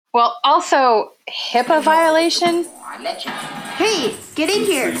Well, also, HIPAA violation? Hey, get in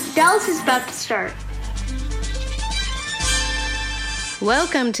here. Dallas is about to start.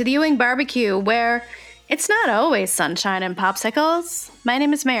 Welcome to the Ewing Barbecue, where it's not always sunshine and popsicles. My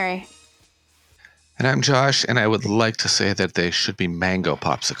name is Mary. And I'm Josh, and I would like to say that they should be mango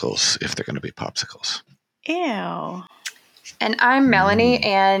popsicles if they're going to be popsicles. Ew. And I'm Melanie,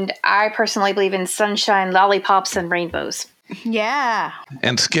 and I personally believe in sunshine, lollipops, and rainbows. Yeah.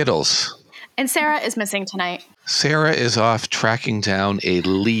 And Skittles. And Sarah is missing tonight. Sarah is off tracking down a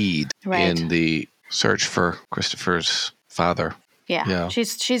lead Right. in the search for Christopher's father. Yeah.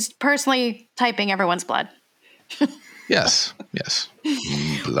 She's personally typing everyone's blood. Yes.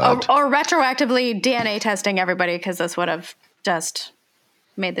 Blood. Or retroactively DNA testing everybody, because this would have just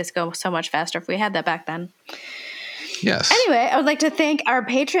made this go so much faster if we had that back then. Yes. Anyway, I would like to thank our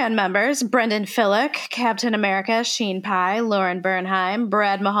Patreon members, Brendan Fillick, Captain America, Sheen Pye, Lauren Bernheim,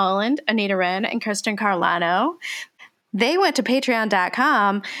 Brad Mulholland, Anita Wren, and Kristen Carlano. They went to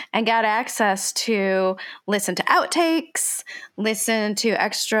patreon.com and got access to listen to outtakes, listen to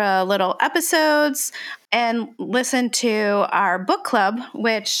extra little episodes, and listen to our book club,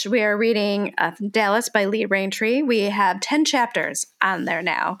 which we are reading Dallas by Lee Raintree. We have 10 chapters on there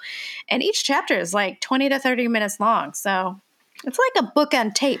now, and each chapter is like 20 to 30 minutes long. So it's like a book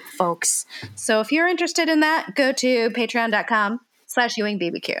on tape, folks. So if you're interested in that, go to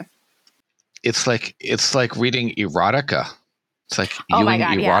patreon.com/EwingBBQ. It's like reading erotica. It's like Oh my Ewing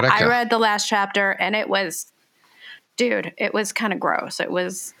God, yeah. erotica. I read the last chapter and it was kind of gross. It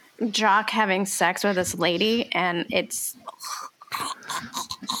was Jock having sex with this lady, and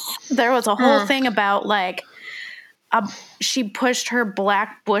there was a whole thing about like she pushed her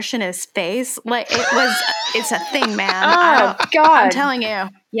black bush in his face. Like it's a thing, man. Oh, God. I'm telling you.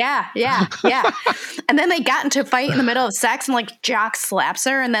 Yeah. And then they got into a fight in the middle of sex, and like Jock slaps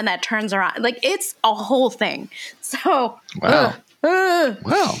her, and then that turns her on. Like it's a whole thing. So, Wow.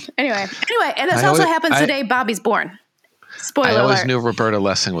 Wow. Anyway, and this also happens the day Bobby's born. Spoiler I always alert. knew Roberta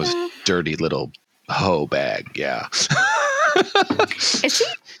Lessing was dirty little hoe bag. Yeah. Is she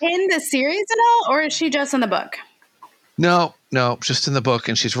in the series at all, or is she just in the book? No, just in the book,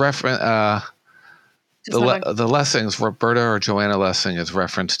 and she's the Lessings, Roberta or Joanna Lessing, is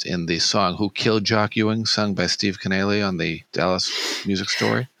referenced in the song "Who Killed Jock Ewing," sung by Steve Canale on the Dallas Music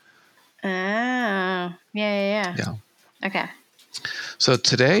Story. Oh, yeah. Okay. So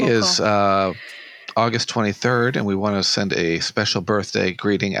today Cool. is August 23rd, and we want to send a special birthday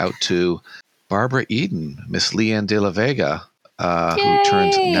greeting out to Barbara Eden, Miss Leanne de la Vega, who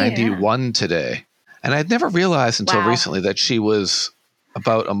turned 91 today. And I'd never realized until recently that she was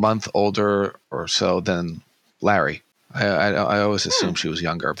about a month older or so than Larry. I always assumed she was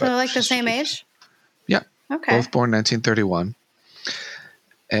younger. So But like the same age? Yeah. Okay. Both born 1931.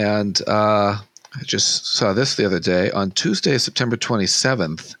 And I just saw this the other day. On Tuesday, September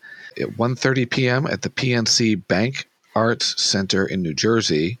 27th, at 1:30 p.m. at the PNC Bank Arts Center in New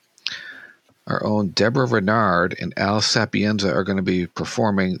Jersey, our own Deborah Renard and Al Sapienza are going to be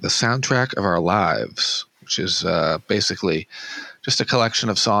performing The Soundtrack of Our Lives, which is basically just a collection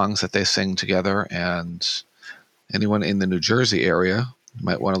of songs that they sing together. And anyone in the New Jersey area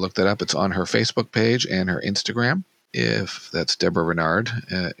might want to look that up. It's on her Facebook page and her Instagram. If that's Deborah Renard.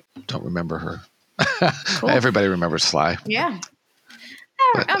 Don't remember her. Cool. Everybody remembers Sly. Yeah.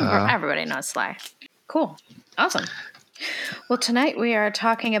 Everybody knows Sly. Cool. Awesome. Well, tonight we are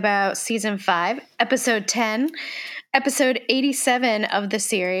talking about Season 5, Episode 10, Episode 87 of the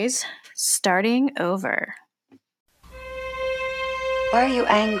series, Starting Over. Why are you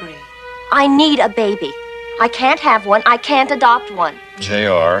angry? I need a baby. I can't have one. I can't adopt one.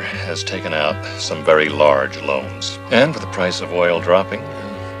 JR has taken out some very large loans. And with the price of oil dropping...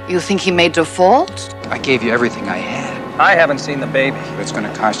 You think he made default? I gave you everything I had. I haven't seen the baby. It's going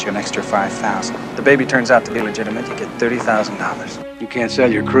to cost you an extra $5,000. The baby turns out to be legitimate, you get $30,000. You can't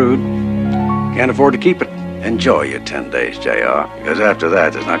sell your crude. Can't afford to keep it. Enjoy your 10 days, JR. Because after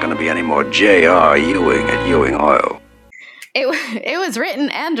that, there's not going to be any more J.R. Ewing at Ewing Oil. It was written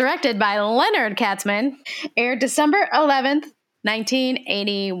and directed by Leonard Katzman. Aired December 11th,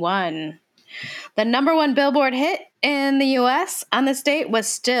 1981. The number one Billboard hit in the U.S. on this date was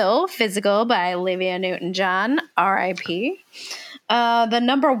still Physical by Olivia Newton-John, R.I.P. The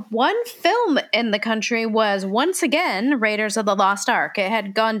number one film in the country was, once again, Raiders of the Lost Ark. It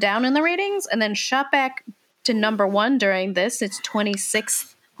had gone down in the ratings and then shot back to number one during its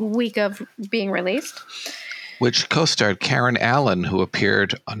 26th week of being released. Which co-starred Karen Allen, who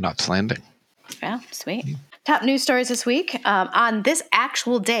appeared on Knots Landing. Yeah, sweet. Top news stories this week. On this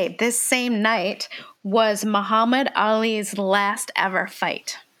actual day, this same night, was Muhammad Ali's last ever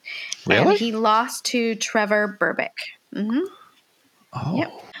fight. Really? And he lost to Trevor Berbick. Mm-hmm. Oh.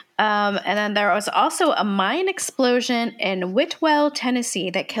 Yep. And then there was also a mine explosion in Whitwell, Tennessee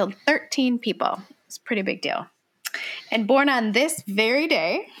that killed 13 people. It's a pretty big deal. And born on this very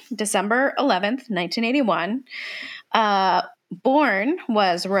day, December 11th, 1981, born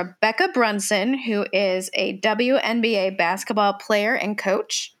was Rebecca Brunson, who is a WNBA basketball player and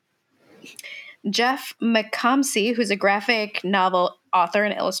coach. Jeff McComsey, who's a graphic novel author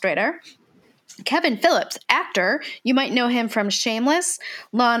and illustrator. Kevin Phillips, actor. You might know him from Shameless,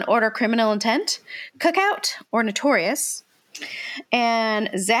 Law & Order Criminal Intent, Cookout, or Notorious. And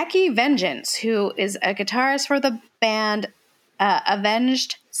Zachy Vengeance, who is a guitarist for the band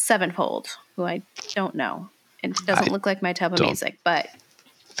Avenged Sevenfold, who I don't know. It doesn't look like my type of music, but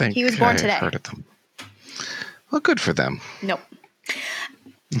he was born today. I've heard of them. Well, good for them. Nope.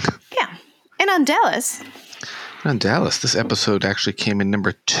 Yeah. And on Dallas... On Dallas, this episode actually came in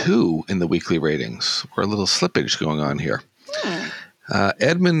number 2 in the weekly ratings. We're a little slippage going on here.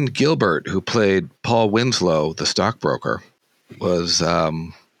 Edmund Gilbert, who played Paul Winslow, the stockbroker, was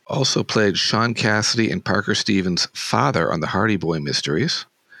also played Sean Cassidy and Parker Stevens' father on the Hardy Boy Mysteries.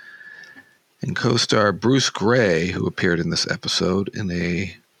 And co-star Bruce Gray, who appeared in this episode in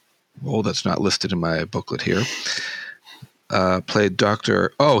a role that's not listed in my booklet here, he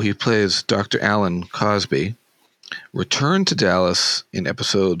plays Dr. Alan Cosby. Returned to Dallas in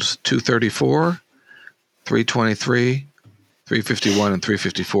episodes 234, 323, 351, and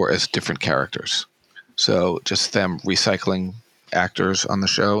 354 as different characters. So just them recycling actors on the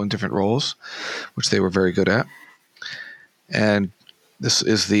show in different roles, which they were very good at. And this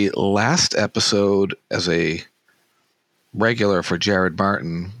is the last episode as a regular for Jared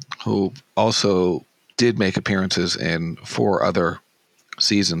Martin, who also did make appearances in 4 other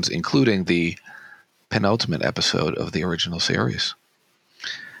seasons, including the penultimate episode of the original series.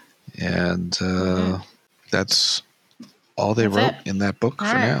 And that's all they wrote in that book for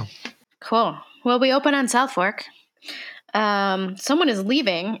now. Cool. Well, we open on South Fork. Someone is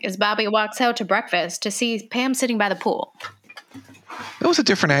leaving as Bobby walks out to breakfast to see Pam sitting by the pool. That was a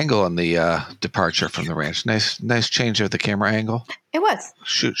different angle on the departure from the ranch. Nice change of the camera angle. It was.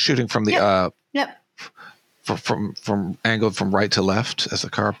 Shooting from the from angled from right to left as the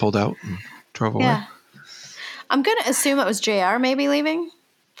car pulled out and drove away. Yeah. I'm going to assume it was JR maybe leaving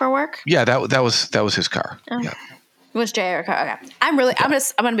for work. Yeah, that was his car. Oh. Yeah. It was JR car. Okay. I'm going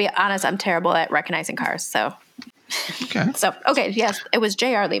to be honest, I'm terrible at recognizing cars, so. Okay. Yes, it was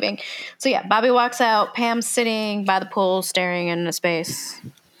JR leaving. So yeah, Bobby walks out, Pam's sitting by the pool staring into space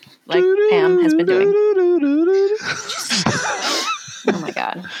like Pam has been doing. Oh my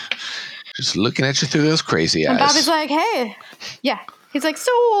God. Just looking at you through those crazy eyes. And Bobby's like, hey. Yeah. He's like,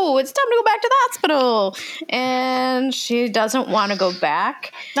 so it's time to go back to the hospital. And she doesn't want to go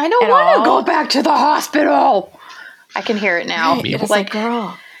back. I don't want to go back to the hospital. I can hear it now. Right. It's like,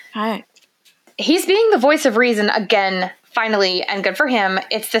 girl. All right. He's being the voice of reason again, finally, and good for him.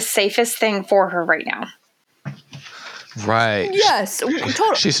 It's the safest thing for her right now. Right. Yes.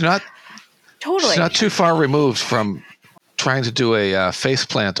 Totally. She's not too far removed from trying to do a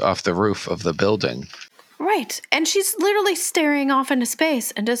faceplant off the roof of the building. Right. And she's literally staring off into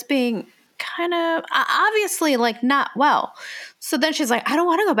space and just being kind of obviously like not well. So then she's like, I don't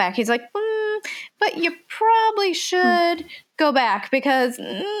want to go back. He's like, but you probably should go back because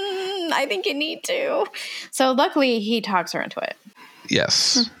I think you need to. So luckily he talks her into it.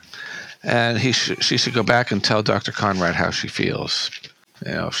 Yes. And she should go back and tell Dr. Conrad how she feels.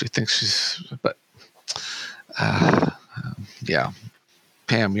 You know, if she thinks yeah.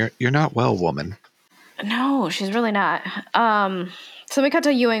 Pam, you're not well, woman. No, she's really not. So we cut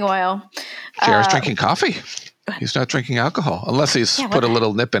to Ewing Oil. JR's drinking coffee. He's not drinking alcohol, unless he's put a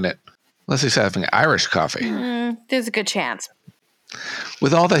little nip in it. Unless he's having Irish coffee. There's a good chance.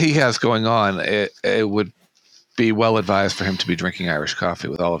 With all that he has going on, it would be well advised for him to be drinking Irish coffee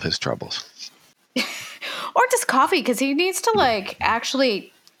with all of his troubles. Or just coffee, because he needs to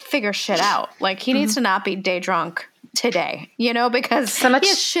actually figure shit out. Like he needs to not be day drunk today, because he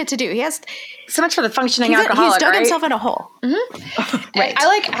has shit to do. He has so much for the functioning alcoholic. He's dug right? himself in a hole. Mm-hmm. Right. I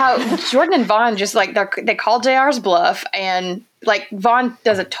like how Jordan and Vaughn just they call JR's bluff, and Vaughn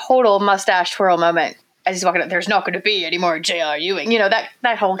does a total mustache twirl moment as he's walking up. There's not going to be any more JR Ewing.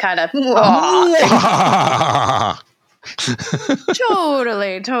 That whole kind of.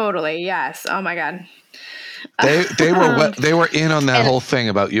 Totally. Yes. Oh my God. They were in on that whole thing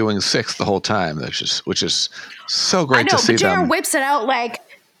about Ewing 6 the whole time, which is so great to see them. JR whips it out like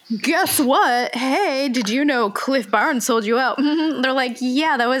guess what? Hey, did you know Cliff Barnes sold you out? They're like,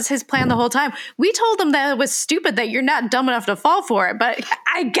 yeah, that was his plan the whole time. We told him that it was stupid, that you're not dumb enough to fall for it, but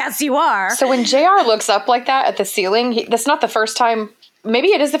I guess you are. So when JR looks up like that at the ceiling, that's not the first time. Maybe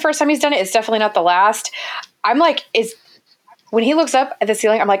it is the first time he's done it. It's definitely not the last. I'm like, when he looks up at the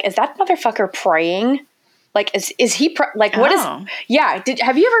ceiling, I'm like, is that motherfucker praying? Like, is he like, what is? Yeah.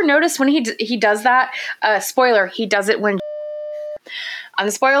 Have you ever noticed when he does that? Spoiler, he does it when on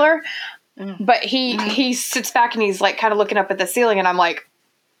the spoiler, but he sits back and he's like kind of looking up at the ceiling, and I'm like,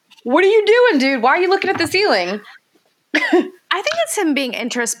 what are you doing, dude? Why are you looking at the ceiling? I think it's him being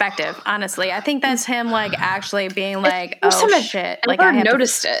introspective, honestly. I think that's him like actually being like, shit. I never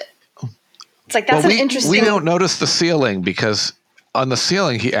noticed it. It's like, that's an interesting. We don't notice the ceiling because on the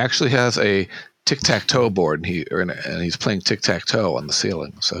ceiling he actually has a tic-tac-toe board, and he's playing tic-tac-toe on the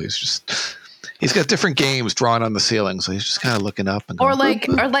ceiling. So he's got different games drawn on the ceiling. So he's just kind of looking up and going,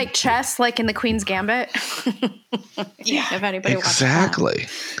 or like chess, like in the Queen's Gambit. Yeah, if anybody exactly.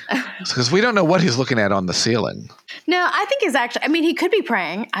 Because we don't know what he's looking at on the ceiling. No, I think he's actually. I mean, he could be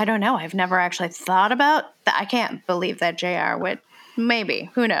praying. I don't know. I've never actually thought about that. I can't believe that JR would. Maybe,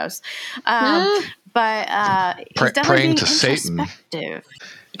 who knows? But he's definitely praying being to Satan.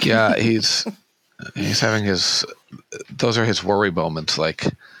 Yeah, he's having those are his worry moments. Like,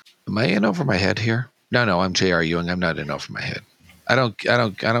 am I in over my head here? No, I'm J.R. Ewing. I'm not in over my head. I don't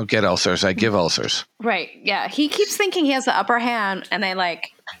get ulcers. I give ulcers. Right. Yeah. He keeps thinking he has the upper hand, and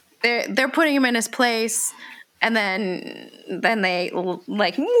they're putting him in his place, and then they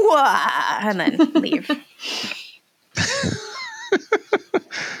like, wah, and then leave.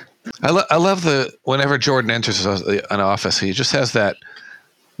 I love whenever Jordan enters an office, he just has that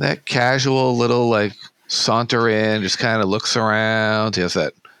casual little like saunter in, just kind of looks around. He has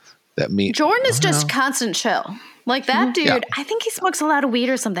that meat. Jordan is just constant chill. Like that dude, yeah. I think he smokes a lot of weed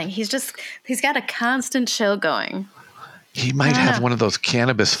or something. He's got a constant chill going. He might have one of those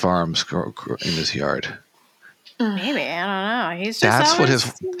cannabis farms in his yard. Maybe, I don't know. He's just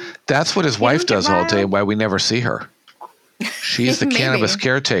that's what his wife does all day. Why we never see her? She's the cannabis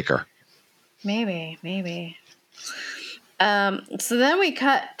caretaker. Maybe. So then we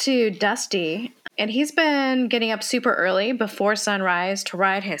cut to Dusty, and he's been getting up super early before sunrise to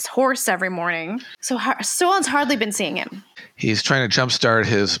ride his horse every morning. So Stone's hardly been seeing him. He's trying to jumpstart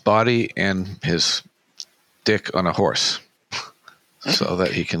his body and his dick on a horse so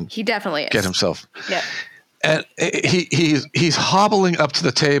that he can. He definitely is. Get himself. Yeah. And he's hobbling up to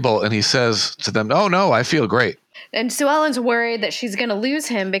the table, and he says to them, "Oh no, I feel great." And Sue Ellen's worried that she's going to lose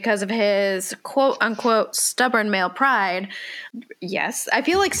him because of his quote-unquote stubborn male pride. Yes. I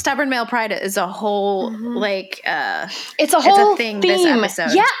feel like stubborn male pride is a whole, it's a thing theme. This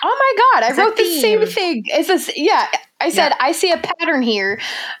episode. Yeah. Oh my God. I wrote the same thing. I said, I see a pattern here.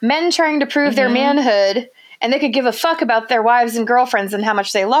 Men trying to prove their manhood, and they could give a fuck about their wives and girlfriends and how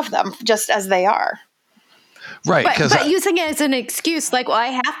much they love them, just as they are. Right, but using it as an excuse, like, well, I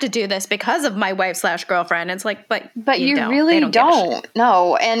have to do this because of my wife / girlfriend. It's like, but you really don't.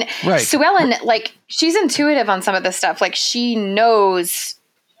 No, and Sue Ellen, like, she's intuitive on some of this stuff. Like, she knows.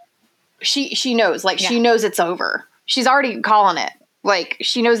 She knows. Like, she knows it's over. She's already calling it. Like,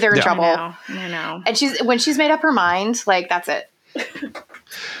 she knows they're in trouble. I know. And when she's made up her mind, like, that's it.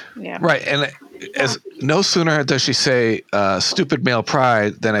 Yeah. Right, and as no sooner does she say "stupid male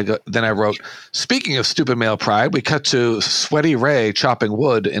pride" than I wrote. Speaking of stupid male pride, we cut to Sweaty Ray chopping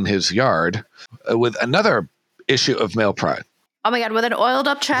wood in his yard with another issue of male pride. Oh my God! With an oiled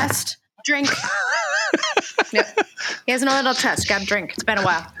up chest, drink. Yep. He has an oiled up chest. Got a drink. It's been a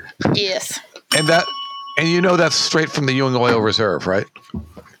while. Yes. And that's straight from the Ewing Oil Reserve, right?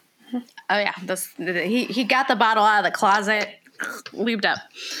 Oh yeah, he got the bottle out of the closet, lubed up.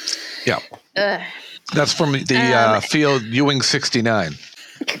 Yeah. That's from the field Ewing 69.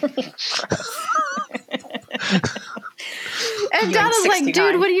 And Donna's like,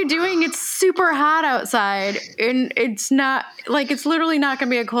 dude, what are you doing? It's super hot outside, and it's not like it's literally not going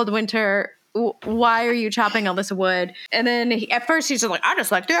to be a cold winter. Why are you chopping all this wood? And then at first she's just like, I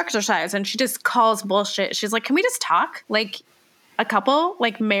just like to exercise, and she just calls bullshit. She's like, can we just talk like a couple,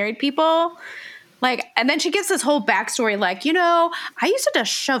 like married people? Like, and then she gives this whole backstory, like, I used to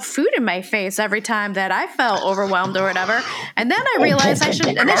just shove food in my face every time that I felt overwhelmed or whatever. And then I realized I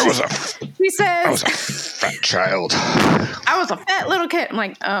should. And then she says, I was a fat child. I was a fat little kid. I'm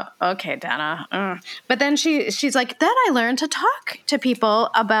like, oh, okay, Donna. But then she's like, then I learned to talk to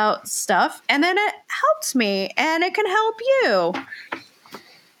people about stuff, and then it helps me, and it can help you.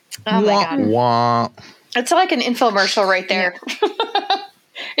 Oh my God. Wah. It's like an infomercial right there.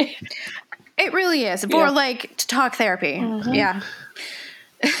 Yeah. It really is for like talk therapy. Mm-hmm. Yeah.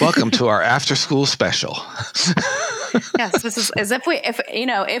 Welcome to our after-school special. Yes, this is as if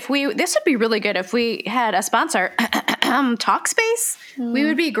we this would be really good if we had a sponsor, Talkspace. We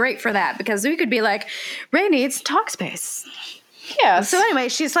would be great for that because we could be like, Ray needs Talkspace. Yeah. So anyway,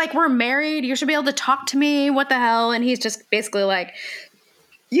 she's like, we're married. You should be able to talk to me. What the hell? And he's just basically like,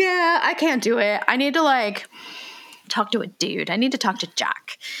 yeah, I can't do it. I need to like talk to a dude. I need to talk to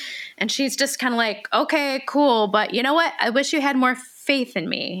Jack. And she's just kind of like, okay, cool. But you know what? I wish you had more faith in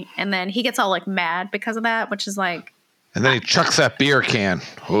me. And then he gets all like mad because of that, which is like. And then he chucks that beer can.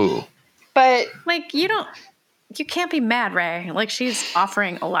 Ooh. But like, you can't be mad, Ray. Like, she's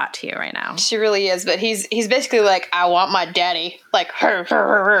offering a lot to you right now. she really is. But he's basically like, I want my daddy. Like, I'm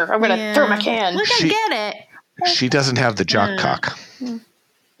going to throw my can. Look, I get it. She doesn't have the jock cock.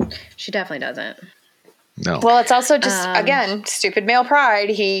 She definitely doesn't. No. Well, it's also just, again, stupid male pride.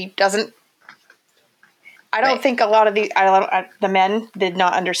 He doesn't. I don't think a lot of the men did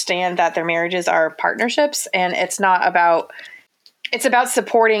not understand that their marriages are partnerships, and it's about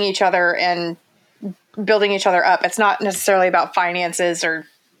supporting each other and building each other up. It's not necessarily about finances or,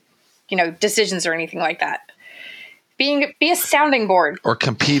 decisions or anything like that. Be a sounding board. Or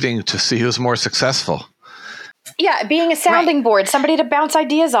competing to see who's more successful. Yeah, being a sounding board, somebody to bounce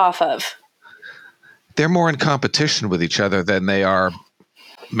ideas off of. They're more in competition with each other than they are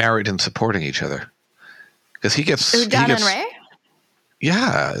married and supporting each other. Because he gets John and Ray?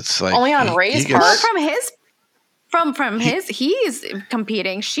 Yeah, it's like only on Ray's part. Well, from his, he's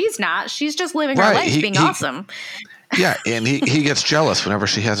competing. She's not. She's just living her life, being awesome. Yeah, and he gets jealous whenever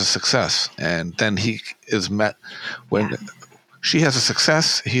she has a success, and then he is met when she has a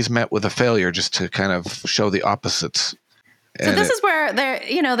success. He's met with a failure, just to kind of show the opposites. So this is where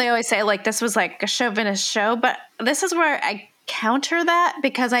they always say like this was like a chauvinist show, but this is where I counter that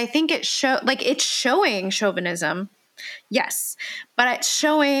because I think it's showing chauvinism, yes, but it's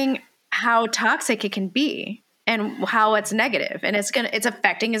showing how toxic it can be and how it's negative and it's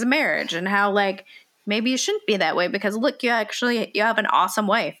affecting his marriage and how like maybe you shouldn't be that way because look, you have an awesome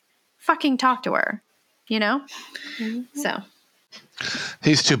wife. Fucking talk to her, Mm-hmm. So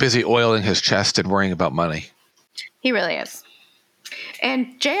he's too busy oiling his chest and worrying about money. He really is.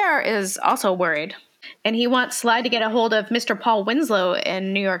 And JR is also worried. And he wants Sly to get a hold of Mr. Paul Winslow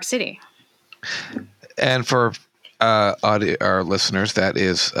in New York City. And for our listeners, that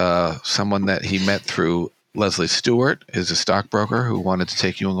is someone that he met through Leslie Stewart, is a stockbroker who wanted to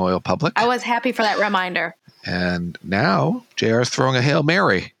take Ewing Oil public. I was happy for that reminder. And now JR is throwing a Hail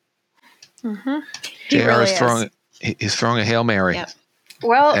Mary. Mm-hmm. He's throwing a Hail Mary. Yep.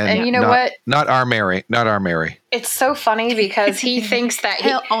 Well, and you know what? Not our Mary. It's so funny because he thinks that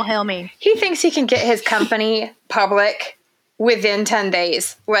hail me. He thinks he can get his company public within 10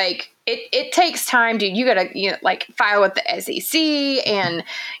 days. Like it takes time, dude. You gotta file with the SEC and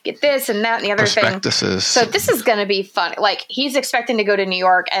get this and that and the other thing. So this is gonna be fun. Like he's expecting to go to New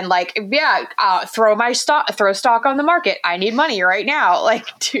York and throw stock on the market. I need money right now. Like,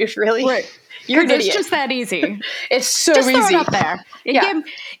 dude, really? Right. You're an idiot. It's just that easy. It's so just easy. Throw it up there. Yeah.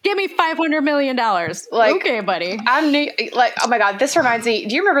 Give me $500 million. Like, okay, buddy. Oh my God, this reminds me.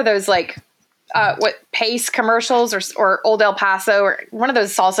 Do you remember those Pace commercials or Old El Paso or one of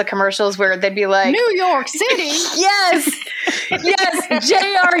those salsa commercials where they'd be like, New York City? Yes.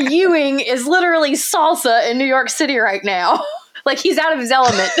 J.R. Ewing is literally salsa in New York City right now. Like he's out of his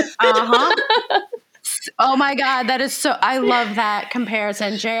element. Uh-huh. Oh my God, that is so. I love that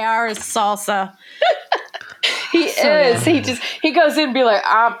comparison. JR is salsa. He is. Good. He goes in and be like,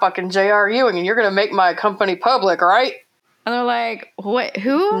 I'm fucking J.R. Ewing, and you're gonna make my company public, right? And they're like, what?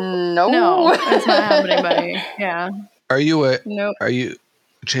 Who? No, that's not happening, buddy. Yeah. Are you Nope. Are you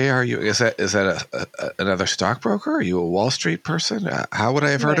J.R. Ewing? Is that another stockbroker? Are you a Wall Street person? How would I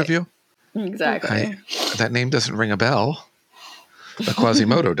have heard of you? Exactly. That name doesn't ring a bell. But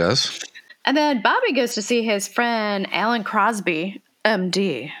Quasimodo does. And then Bobby goes to see his friend Alan Crosby,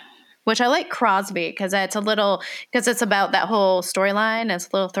 MD, which I like Crosby because it's about that whole storyline. It's a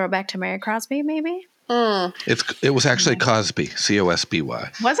little throwback to Mary Crosby, maybe. It was actually Cosby, Cosby.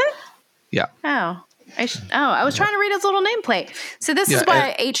 Was it? Yeah. Oh, I was trying to read his little nameplate. So this is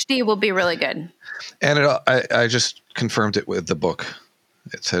why HD will be really good. And I just confirmed it with the book.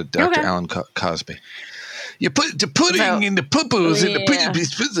 It said Dr. Alan Cosby. You put the pudding in the poo-poos in the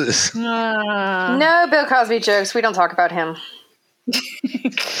poo-poos business. No Bill Cosby jokes. We don't talk about him.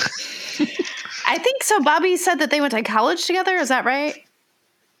 I think so. Bobby said that they went to college together. Is that right?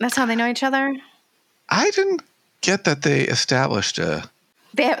 That's how they know each other? I didn't get that they established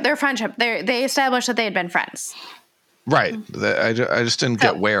their friendship. They established that they had been friends. Right. I just didn't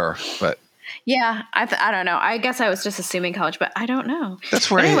get where, but... Yeah, I don't know. I guess I was just assuming college, but I don't know. That's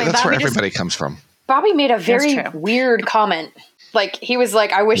where everybody comes from. Bobby made a very weird comment. Like he was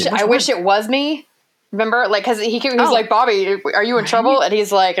like, "I wish it was me." Remember, like, because he was like, "Bobby, are you in trouble?" And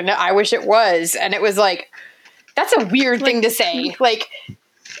he's like, "No, I wish it was." And it was like, that's a weird thing to say. Like,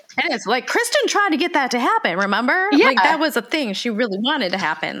 it is. Like Kristen tried to get that to happen. Remember? Yeah, like that was a thing she really wanted to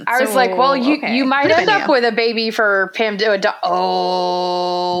happen. I was like, "Well, you might end up with a baby for Pam to adopt."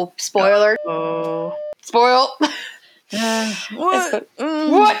 Oh, spoiler! Oh, spoil. What?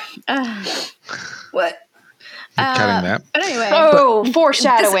 What? You're cutting that. But anyway,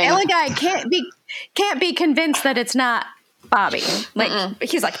 foreshadowing. This guy can't be convinced that it's not Bobby. Like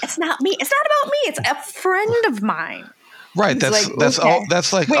he's like, it's not me. It's not about me. It's a friend of mine. Right.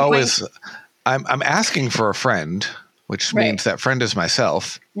 That's like always. I'm asking for a friend, which means that friend is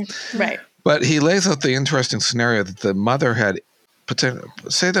myself. Right. But he lays out the interesting scenario that the mother had.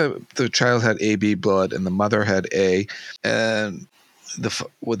 Say the child had AB blood and the mother had A, and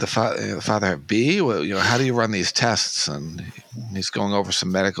would the father have B? Well, how do you run these tests? And he's going over some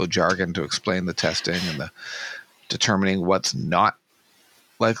medical jargon to explain the testing and the determining what's not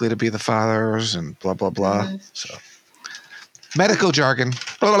likely to be the father's and blah blah blah. Mm-hmm. So medical jargon.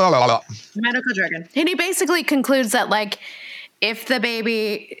 Blah, blah, blah, blah. Medical jargon. And he basically concludes that like if the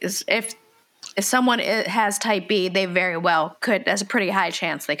baby is if someone has type B, they very well could. There's a pretty high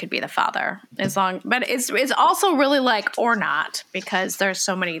chance they could be the father, but it's also really like or not because there's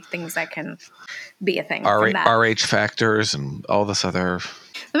so many things that can be a thing. RH factors and all this other.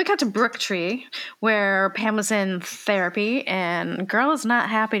 Then we got to Brooktree, where Pam was in therapy, and girl is not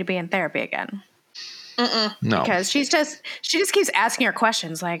happy to be in therapy again. No, because she just keeps asking her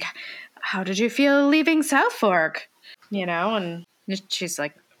questions like, "How did you feel leaving South Fork?" And she's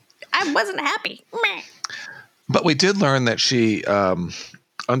like, I wasn't happy. Meh. But we did learn that she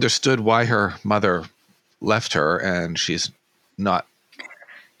understood why her mother left her, and she's not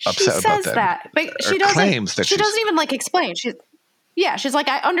upset about that. She says that, but she doesn't even like explain. She's like,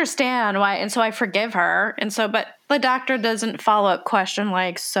 I understand why, and so I forgive her, and so, but the doctor doesn't follow up question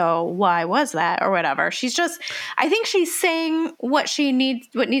like, so why was that or whatever. She's just, I think she's saying what needs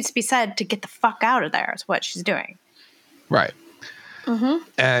to be said to get the fuck out of there is what she's doing. Right. Mm-hmm.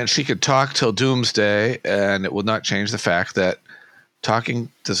 And she could talk till doomsday, and it will not change the fact that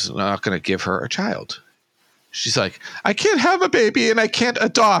talking is not going to give her a child. She's like, I can't have a baby and I can't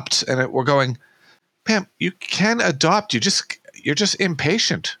adopt. And we're going, Pam, you can adopt. You're just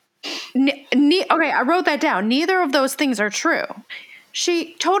impatient. Okay, I wrote that down. Neither of those things are true.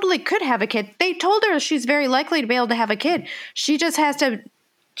 She totally could have a kid. They told her she's very likely to be able to have a kid. She just has to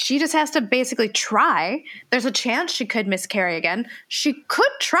basically try. There's a chance she could miscarry again. She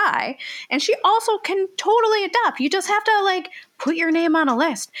could try. And she also can totally adopt. You just have to, like, put your name on a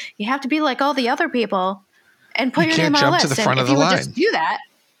list. You have to be like all the other people and put your name on a list. You can't jump to the front of the line. If you would just do that,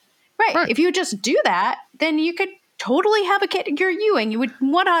 right. If you just do that, then you could totally have a kid. You're Ewing. You would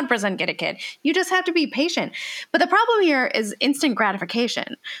 100% get a kid. You just have to be patient. But the problem here is instant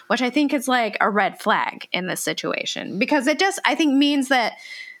gratification, which I think is like a red flag in this situation. Because it just, I think, means that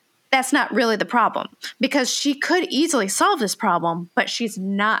that's not really the problem, because she could easily solve this problem, but she's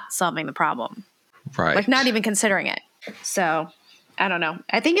not solving the problem. Right. Like not even considering it. So I don't know.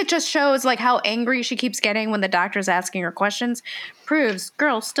 I think it just shows like how angry she keeps getting when the doctor's asking her questions. Proves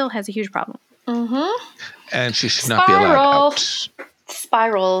girl still has a huge problem. Mm-hmm. And she should not be allowed out.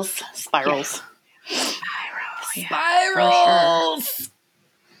 Spirals. Yeah. Spirals. Sure.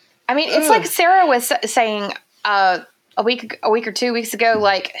 I mean, it's like Sarah was saying a week or 2 weeks ago,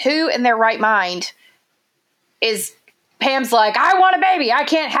 like, who in their right mind is Pam's like, I want a baby, I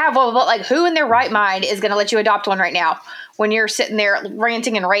can't have one, but like, who in their right mind is going to let you adopt one right now when you're sitting there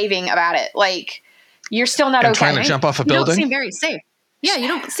ranting and raving about it? Like, you're still not and okay. Trying to jump off a building? You don't seem very safe. Yeah, you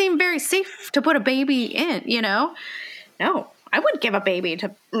don't seem very safe to put a baby in, No, I wouldn't give a baby to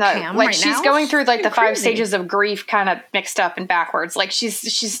Pam like right she's now. going through like the crazy. 5 stages of grief kind of mixed up and backwards. Like she's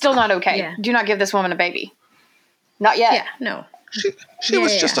still not okay. Yeah. Do not give this woman a baby. Not yet. Yeah, no. She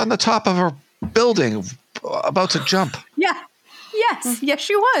was just on the top of her building about to jump. Yeah. Yes,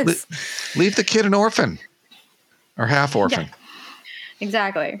 she was. Leave the kid an orphan or half orphan. Yeah.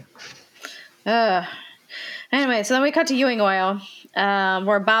 Exactly. Anyway, so then we cut to Ewing Oil,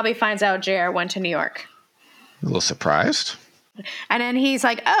 where Bobby finds out JR went to New York. A little surprised. And then he's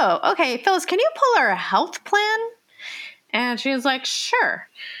like, oh, okay, Phyllis, can you pull our health plan? And she's like, sure.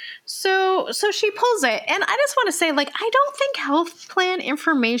 So she pulls it. And I just want to say, like, I don't think health plan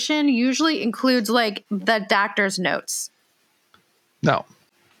information usually includes, like, the doctor's notes. No.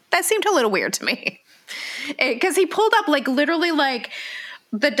 That seemed a little weird to me. Because he pulled up, like, literally, like,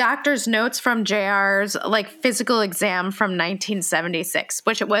 the doctor's notes from JR's like physical exam from 1976,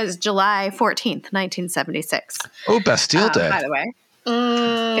 which it was July 14th, 1976. Oh, Bastille Day. By the way.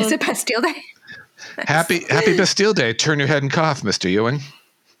 Is it Bastille Day? Happy Bastille Day. Turn your head and cough, Mr. Ewing.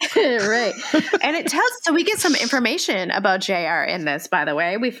 Right. And it tells, so we get some information about JR in this, by the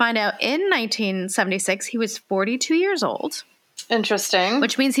way. We find out in 1976, he was 42 years old. Interesting.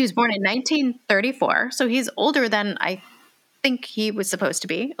 Which means he was born in 1934. So he's older than I think he was supposed to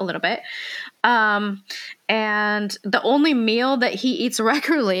be a little bit. And the only meal that he eats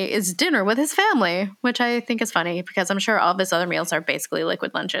regularly is dinner with his family, which I think is funny because I'm sure all of his other meals are basically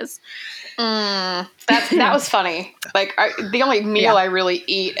liquid lunches. That was funny. Like the only meal I really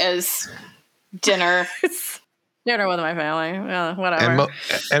eat is dinner. Dinner with my family. Whatever.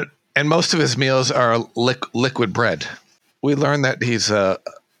 And most of his meals are liquid bread. We learned that he's a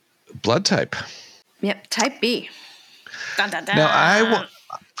blood type. Yep, type B. Dun, dun, dun. Now,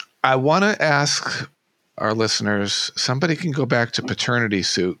 I want to ask our listeners, somebody can go back to Paternity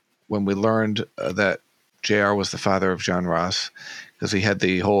Suit when we learned that JR was the father of John Ross, because he had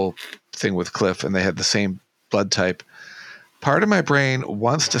the whole thing with Cliff and they had the same blood type. Part of my brain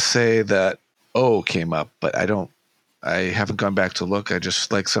wants to say that O came up, but I haven't gone back to look. I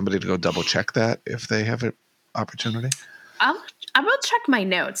just like somebody to go double check that if they have an opportunity. I will check my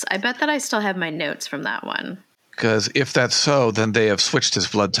notes. I bet that I still have my notes from that one. Because if that's so, then they have switched his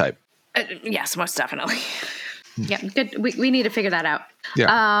blood type. Yes, most definitely. Yeah, good. We need to figure that out.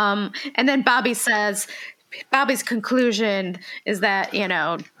 Yeah. And then Bobby's conclusion is that,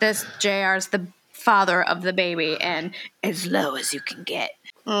 this JR's the father of the baby and as low as you can get.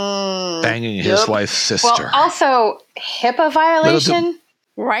 Banging his wife's sister. Well, also HIPAA violation.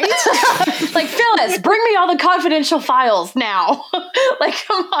 Right? Like, Phyllis, bring me all the confidential files now. Like,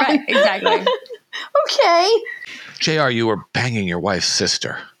 come on. Right, exactly. Okay. JR, you were banging your wife's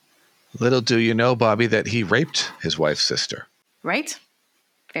sister. Little do you know, Bobby, that he raped his wife's sister. Right?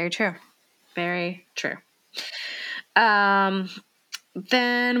 Very true. Very true. Then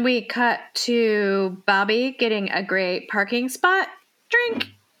we cut to Bobby getting a great parking spot drink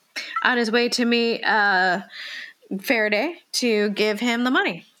on his way to meet Faraday to give him the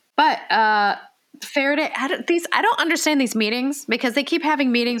money. But Faraday, I don't understand these meetings because they keep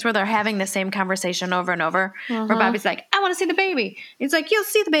having meetings where they're having the same conversation over and over. Where Bobby's like, I want to see the baby. He's like, you'll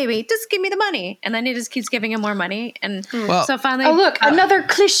see the baby. Just give me the money. And then he just keeps giving him more money. And so finally. Oh, look, another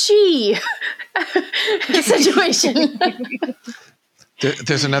cliche situation.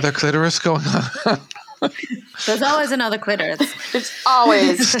 There's another clitoris going on. There's always another clitoris. There's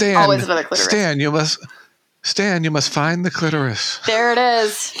always another clitoris. Stan, you must find the clitoris. There it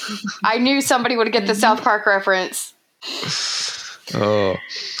is. I knew somebody would get the South Park reference. Oh.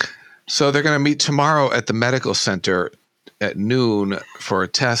 So they're going to meet tomorrow at the medical center at noon for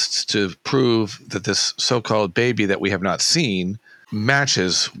tests to prove that this so-called baby that we have not seen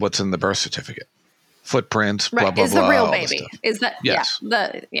matches what's in the birth certificate. Footprints, blah, blah, is blah. Is the real baby. Is that, yes.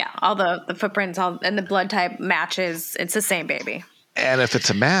 All the footprints and the blood type matches. It's the same baby. And if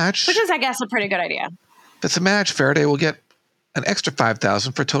it's a match. Which is, I guess, a pretty good idea. If it's a match, Faraday will get an extra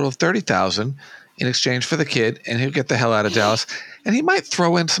 $5,000 for a total of $30,000 in exchange for the kid, and he'll get the hell out of Dallas. And he might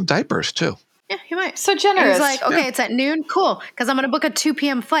throw in some diapers too. Yeah, he might. So generous. And he's like, okay, it's at noon, cool, because I'm going to book a 2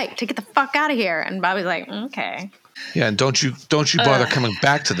 p.m. flight to get the fuck out of here. And Bobby's like, okay. Yeah, and don't you bother coming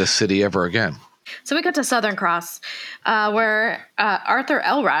back to this city ever again. So we go to Southern Cross, where Arthur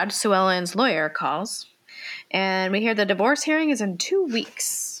Elrod, Sue Ellen's lawyer, calls, and we hear the divorce hearing is in 2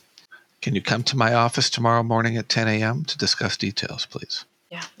 weeks. Can you come to my office tomorrow morning at 10 a.m. to discuss details, please?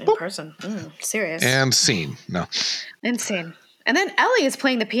 Yeah, in person. Serious. And scene. No. And scene. And then Ellie is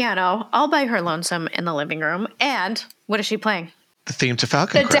playing the piano all by her lonesome in the living room. And what is she playing? The theme to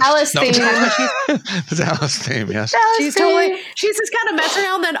Falcon Crest. Dallas theme. The Dallas theme, yes. She's just kind of messing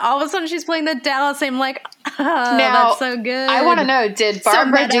around. Then all of a sudden she's playing the Dallas theme like, now, that's so good. I want to know, did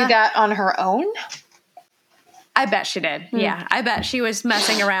Barbara do that on her own? I bet she did. Yeah. I bet she was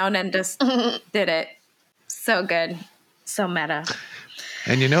messing around and just did it. So good. So meta.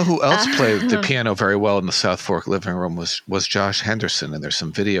 And you know who else played the piano very well in the South Fork living room was Josh Henderson, and there's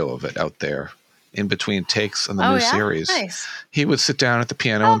some video of it out there in between takes on the new series. Nice. He would sit down at the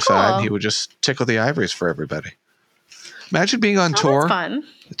piano inside and he would just tickle the ivories for everybody. Imagine being on tour, fun.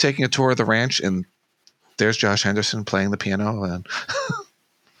 taking a tour of the ranch, and there's Josh Henderson playing the piano. And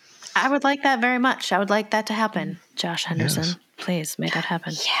I would like that very much. I would like that to happen. Josh Henderson, please make that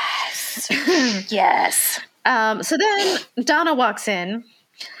happen. Yes. Yes. So then Donna walks in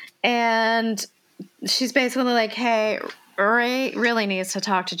and she's basically like, hey, Ray really needs to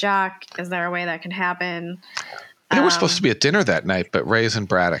talk to Jock. Is there a way that can happen? They were supposed to be at dinner that night, but Ray's in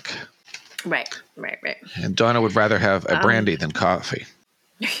Braddock. Right. And Donna would rather have a brandy than coffee.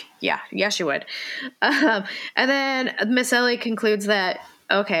 Yeah, she would. And then Miss Ellie concludes that,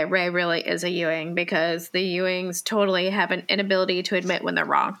 okay, Ray really is a Ewing because the Ewings totally have an inability to admit when they're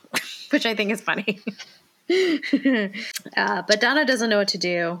wrong, which I think is funny. But Donna doesn't know what to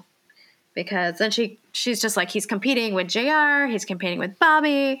do because then she's just like, he's competing with JR, he's competing with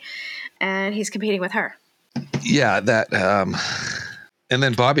Bobby, and he's competing with her. Yeah, that. And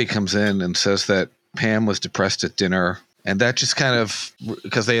then Bobby comes in and says that Pam was depressed at dinner. And that just kind of,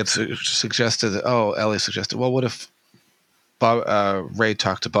 because they had suggested, Ellie suggested, well, what if Ray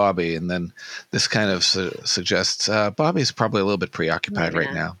talked to Bobby? And then this kind of suggests Bobby's probably a little bit preoccupied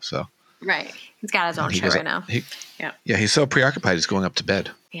right now. So right. He's got his own show right now. Yeah, he's so preoccupied he's going up to bed.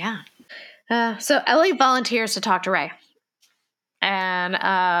 Yeah. So Ellie volunteers to talk to Ray. And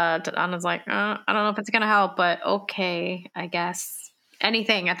Donna's like, I don't know if it's going to help, but okay, I guess.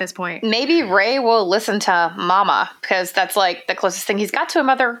 Anything at this point. Maybe Ray will listen to Mama because that's like the closest thing he's got to a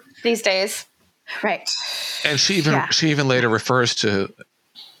mother these days. Right. And she even later refers to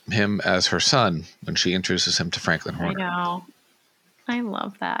him as her son when she introduces him to Franklin Horner. I know. I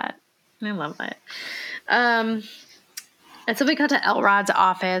love that. And so we go to Elrod's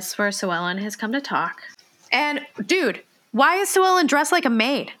office where Sue Ellen has come to talk. And dude, why is Sue Ellen dressed like a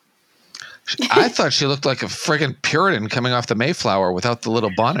maid? I thought she looked like a friggin' Puritan coming off the Mayflower without the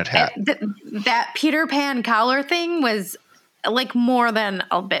little bonnet hat. That Peter Pan collar thing was like more than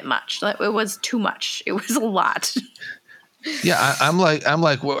a bit much. It was too much. It was a lot. Yeah, I'm like,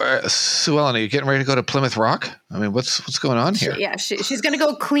 Sue Ellen, are you getting ready to go to Plymouth Rock? I mean, what's going on here? She's going to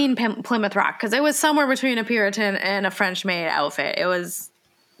go clean Plymouth Rock because it was somewhere between a Puritan and a French maid outfit. It was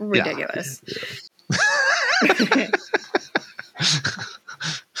ridiculous. Yeah.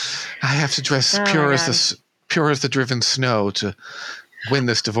 I have to dress pure as the driven snow to win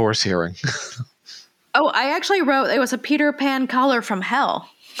this divorce hearing. I actually wrote it was a Peter Pan collar from hell.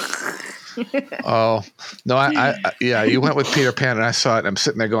 Oh no! I you went with Peter Pan, and I saw it. And I'm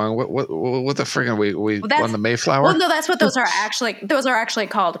sitting there going, "What the friggin' we on the Mayflower?" Well, no, that's what those are actually. Those are actually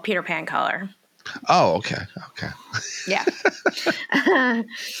called Peter Pan collar. Oh, okay. Yeah.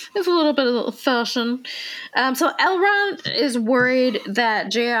 It's a little bit of fashion. So Elrond is worried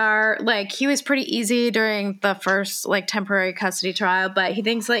that JR, he was pretty easy during the first, temporary custody trial, but he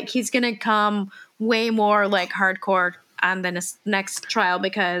thinks, he's going to come way more, hardcore on the next trial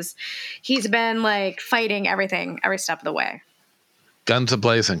because he's been, fighting everything every step of the way. Guns are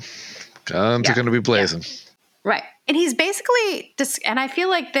blazing. Guns are going to be blazing. Yeah. Right. And he's basically, and I feel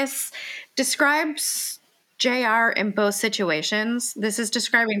like this describes JR in both situations. This is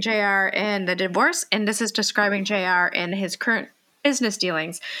describing JR in the divorce, and this is describing JR in his current business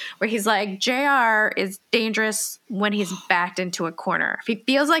dealings, where he's like, JR is dangerous when he's backed into a corner. If he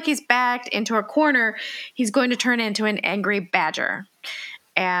feels like he's backed into a corner, he's going to turn into an angry badger.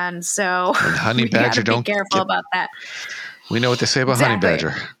 And so honey badger, be careful about that. We know what they say about honey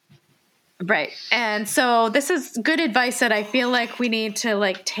badger. Right. And so this is good advice that I feel like we need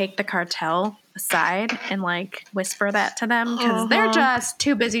to take the cartel aside and whisper that to them because they're just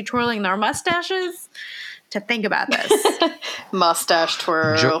too busy twirling their mustaches to think about this. Mustache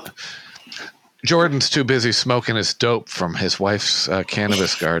twirl. Jordan's too busy smoking his dope from his wife's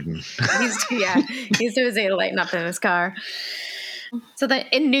cannabis garden. He's too busy lighting up in his car. So that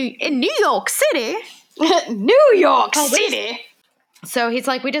in New York City. New York City. So he's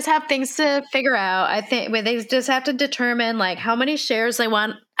like, we just have things to figure out. I think they just have to determine how many shares they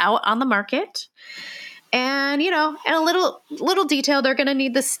want out on the market. And, in a little detail, they're going to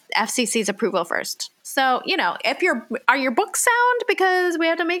need this FCC's approval first. So, are your books sound? Because we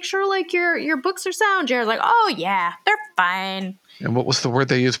have to make sure your books are sound. Jared's like, oh yeah, they're fine. And what was the word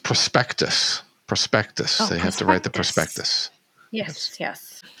they used? Prospectus. They have to write the prospectus. Yes.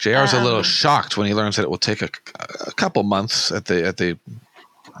 JR's a little shocked when he learns that it will take a couple months at the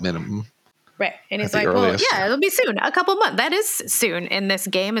minimum. Right. And he's like, well, yeah, it'll be soon. A couple months. That is soon in this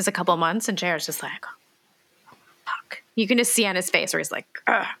game is a couple months. And JR's just like, fuck. You can just see on his face where he's like,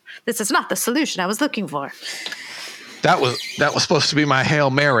 this is not the solution I was looking for. That was supposed to be my Hail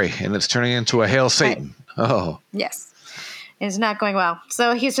Mary, and it's turning into a Hail Satan. Right. Oh. Yes. It's not going well.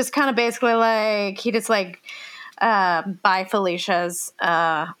 So he's just kind of basically by Felicia's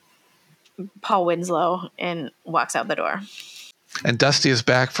Paul Winslow and walks out the door. And Dusty is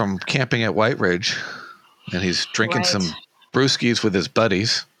back from camping at White Ridge, and he's drinking some brewskis with his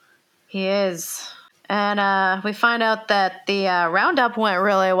buddies. He is. And we find out that the roundup went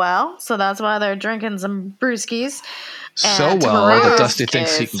really well, so that's why they're drinking some brewskis. So well that Dusty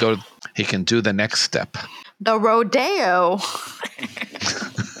thinks he can do the next step. The rodeo.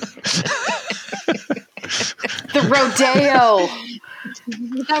 The rodeo.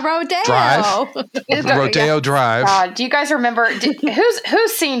 The rodeo. Drive. Rodeo Drive. God, do you guys remember?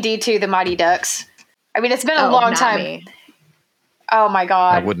 Who's seen D2 The Mighty Ducks? I mean, it's been a long not time. me. Oh my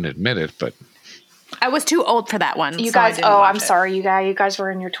God. I wouldn't admit it, but I was too old for that one. You so I guys, didn't oh, watch I'm it. sorry, you guys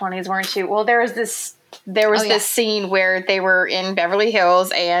were in your 20s, weren't you? Well, there was this scene where they were in Beverly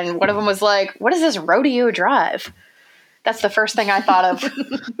Hills, and one of them was like, "What is this rodeo drive?" That's the first thing I thought of.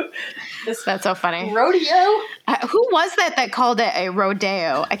 That's so funny. Rodeo? Who was that called it a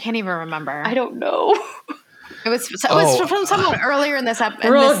rodeo? I can't even remember. I don't know. It was from someone earlier in this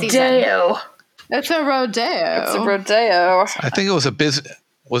season. Rodeo. It's a rodeo. It's a rodeo. I think it was a business.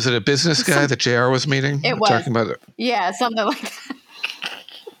 Was it a business guy that JR was meeting? It was. Talking about it. Yeah, something like that.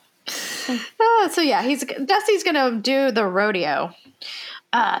 So yeah, Dusty's gonna do the rodeo.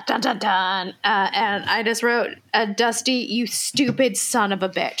 Dun dun dun. And I just wrote, Dusty, you stupid son of a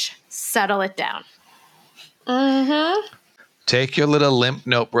bitch. Settle it down. Mm-hmm. Take your little limp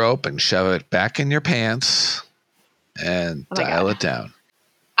nope rope and shove it back in your pants and dial it down.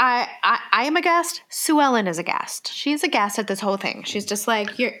 I am aghast. Sue Ellen is aghast. She's aghast at this whole thing. She's just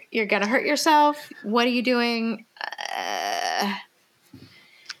like, you're gonna hurt yourself. What are you doing?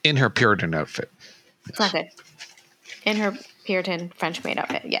 In her Puritan outfit. It's not good. In her Puritan French maid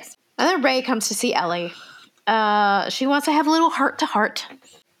outfit, yes. And then Ray comes to see Ellie. She wants to have a little heart-to-heart.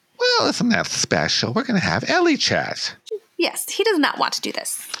 Well, isn't that special? We're going to have Ellie chat. Yes, he does not want to do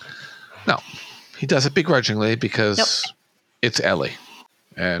this. No, he does it begrudgingly because it's Ellie.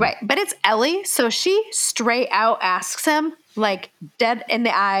 And Right, but it's Ellie, so she straight out asks him, like dead in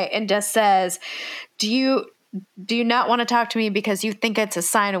the eye, and just says, do you not want to talk to me because you think it's a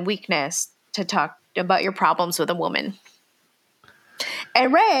sign of weakness to talk about your problems with a woman?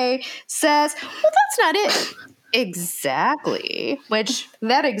 And Ray says, well, that's not it. Exactly. Which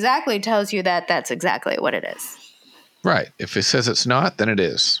that exactly tells you that that's exactly what it is. Right. If it says it's not, then it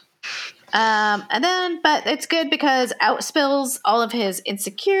is. But it's good because out spills all of his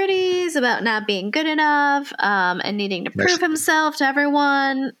insecurities about not being good enough, and needing to prove himself to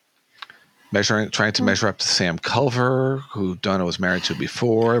everyone. Trying to measure up to Sam Culver, who Donna was married to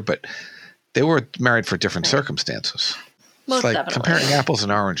before, but they were married for different circumstances. Most It's like definitely. comparing apples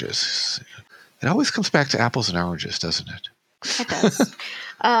and oranges. It always comes back to apples and oranges, doesn't it? It does.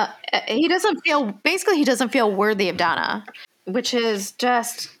 He doesn't feel worthy of Donna, which is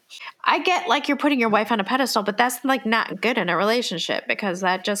just, I get like you're putting your wife on a pedestal, but that's like not good in a relationship because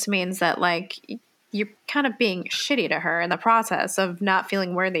that just means that like you're kind of being shitty to her in the process of not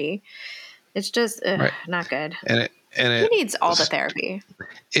feeling worthy. It's just not good. And he needs all the therapy.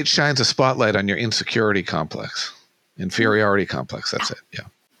 It shines a spotlight on your insecurity complex, inferiority complex. That's it. Yeah.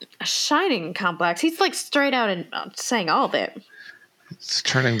 A shining complex. He's like straight out and saying all of it. It's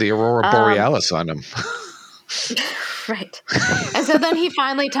turning the Aurora Borealis on him. Right. And so then he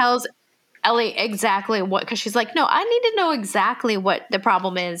finally tells Ellie exactly what, because she's like, no, I need to know exactly what the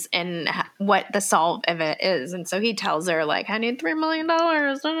problem is and what the solve of it is. And so he tells her, like, I need $3 million.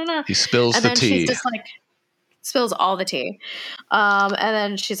 No. He spills and the then tea. She's just like, spills all the tea. And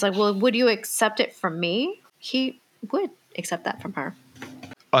then she's like, well, would you accept it from me? He would accept that from her.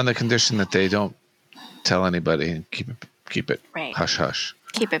 On the condition that they don't tell anybody and keep it Right. hush hush.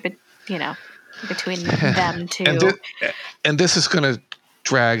 Keep it, between them two. And this is going to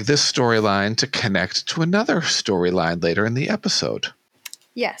drag this storyline to connect to another storyline later in the episode.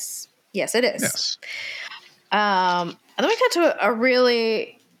 Yes, it is. Yes. And then we got to a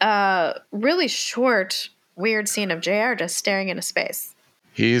really, really short, weird scene of JR just staring into space.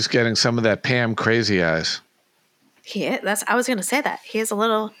 He's getting some of that Pam crazy eyes. I was going to say that. He has a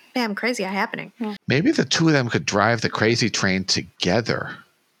little damn crazy eye happening. Maybe the two of them could drive the crazy train together.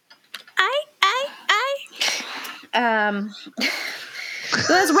 So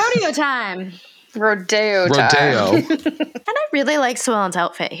it's rodeo time. Rodeo time. And I really like Sue Ellen's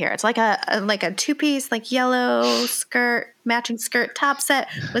outfit here. It's like a two-piece, like yellow skirt, matching skirt top set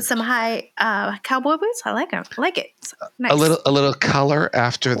with some high cowboy boots. I like them. I like it. It's nice. A little color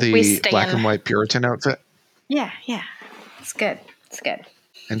after the black and white Puritan outfit. Yeah. It's good.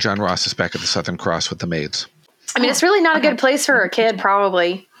 And John Ross is back at the Southern Cross with the maids. I mean, it's really not a good place for a kid,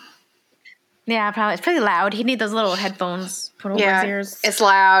 probably. Yeah, probably. It's pretty loud. He'd need those little headphones put over his ears. It's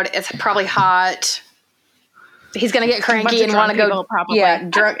loud. It's probably hot. He's going to get cranky and want to go, probably.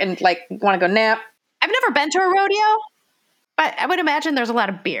 drunk and like want to go nap. I've never been to a rodeo, but I would imagine there's a lot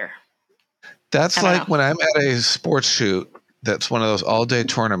of beer. That's like when I'm at a sports shoot that's one of those all-day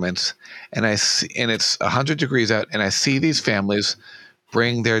tournaments, and I see, and it's 100 degrees out, and I see these families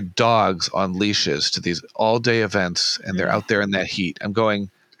bring their dogs on leashes to these all-day events, and they're out there in that heat. I'm going,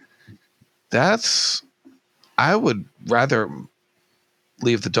 I would rather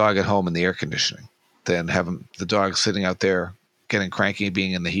leave the dog at home in the air conditioning than have the dog sitting out there getting cranky,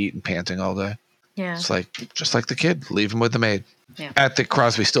 being in the heat and panting all day. Yeah. It's like, just like the kid, leave him with the maid. Yeah. At the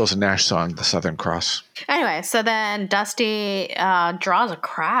Crosby, Stills, and Nash song, The Southern Cross. Anyway, so then Dusty draws a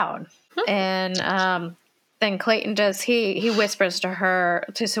crowd. And then Clayton he whispers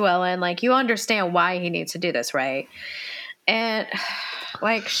to Sue Ellen, like, you understand why he needs to do this, right? And,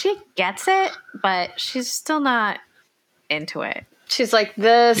 like, she gets it, but she's still not into it. She's like,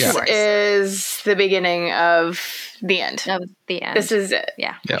 this is the beginning of the end. Of the end. This is it.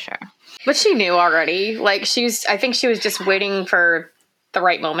 Yeah, for sure. But she knew already. Like, I think she was just waiting for the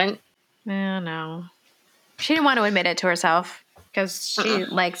right moment. No. She didn't want to admit it to herself because she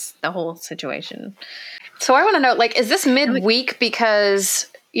likes the whole situation. So I want to know, like, is this midweek because,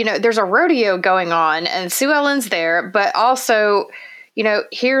 there's a rodeo going on and Sue Ellen's there, but also,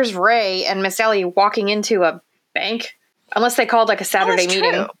 here's Ray and Miss Ellie walking into a bank? Unless they called like a Saturday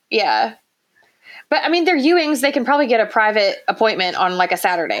meeting. True. Yeah. But I mean, they're Ewings. They can probably get a private appointment on like a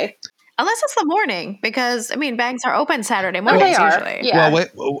Saturday. Unless it's the morning, because, I mean, banks are open Saturday mornings usually. Yeah.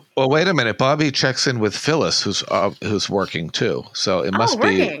 Well, wait a minute. Bobby checks in with Phyllis, who's working too. So it must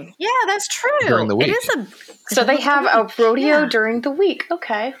be. Yeah, that's true. During the week. It is So they have a rodeo during the week.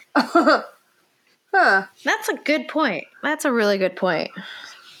 Okay. That's a good point. That's a really good point.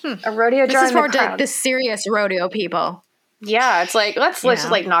 A rodeo This during is for the crowd. the serious rodeo people. Yeah, it's like, let's just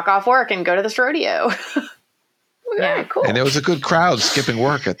like knock off work and go to this rodeo. Yeah, cool. And there was a good crowd skipping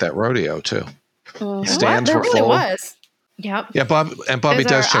work at that rodeo too. Stands There were really full. was. Yep. Yeah, Bobby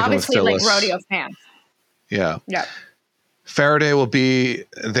does check in with obviously Phyllis. like rodeo fans. Yeah. Yep. Faraday will be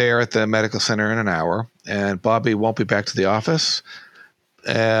there at the medical center in an hour, and Bobby won't be back to the office,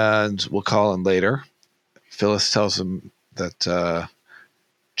 and we'll call him later. Phyllis tells him that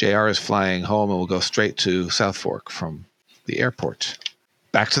JR is flying home and will go straight to South Fork from the airport.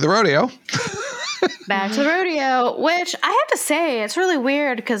 Back to the rodeo. Back to the rodeo, which I have to say, it's really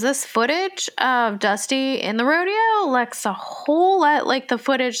weird because this footage of Dusty in the rodeo looks a whole lot like the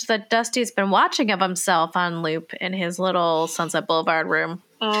footage that Dusty's been watching of himself on loop in his little Sunset Boulevard room.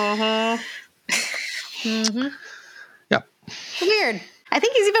 Yep. Weird. I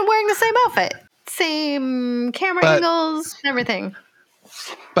think he's even wearing the same outfit. Same camera angles, everything.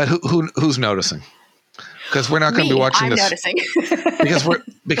 But who's noticing? Because we're not going to be watching I'm this. noticing.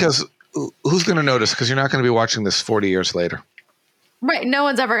 because who's going to notice? Because you're not going to be watching this 40 years later. Right. No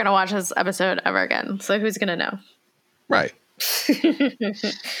one's ever going to watch this episode ever again. So who's going to know? Right.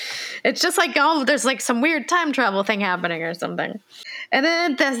 It's just like, there's like some weird time travel thing happening or something. And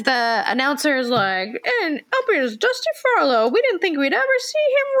then the announcer is like, and up here's Dusty Farlow. We didn't think we'd ever see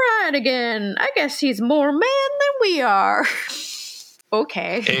him ride again. I guess he's more man than we are.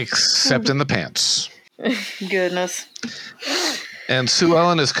 Okay. Except in the pants. Goodness. And Sue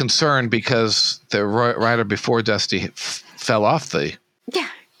Ellen is concerned because the rider before Dusty fell off the...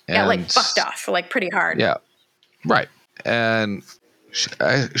 Yeah, like bucked off, like pretty hard. Yeah, right. And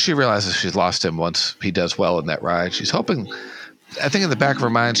she realizes she's lost him once he does well in that ride. She's hoping, I think in the back of her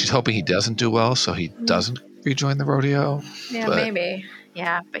mind, she's hoping he doesn't do well so he doesn't rejoin the rodeo. Yeah, maybe.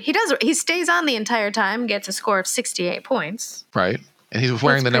 Yeah, but he does. He stays on the entire time, gets a score of 68 points. Right. And he's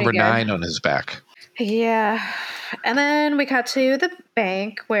wearing the number 9 on his back. Yeah. And then we got to the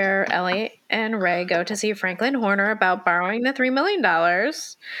bank where Ellie and Ray go to see Franklin Horner about borrowing the $3 million,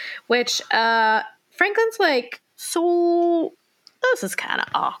 which Franklin's like, so this is kind of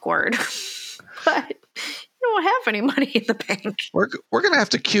awkward, but you don't have any money in the bank. We're going to have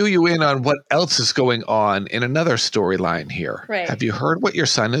to cue you in on what else is going on in another storyline here. Right. Have you heard what your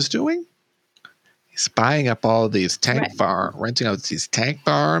son is doing? He's buying up all these renting out these tank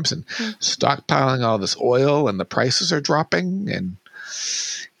farms and stockpiling all this oil, and the prices are dropping. And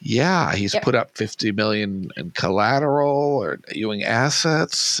yeah, he's put up $50 million in collateral or Ewing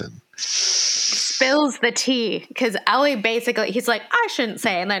assets, and spills the tea because Ellie basically, he's like, I shouldn't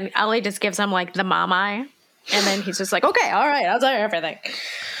say, and then Ellie just gives him like the mom eye, and then he's just like, okay, all right, I'll tell you everything.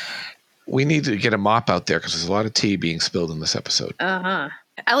 We need to get a mop out there because there's a lot of tea being spilled in this episode.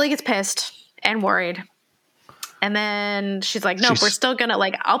 Ellie gets pissed and worried. And then she's like, nope, we're still going to,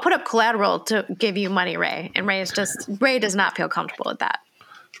 like, I'll put up collateral to give you money, Ray. And Ray does not feel comfortable with that.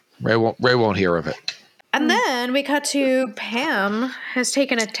 Ray won't hear of it. And then we cut to Pam has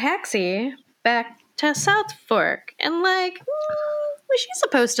taken a taxi back to South Fork. And like, was she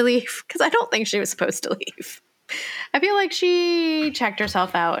supposed to leave? Because I don't think she was supposed to leave. I feel like she checked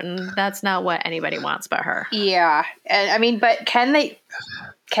herself out, and that's not what anybody wants but her. Yeah. And I mean, but can they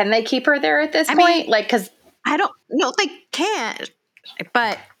keep her there at this point? mean, like, because I don't know, they can't.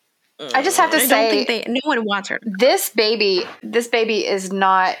 But I just have to I say, don't think no one wants her. this baby is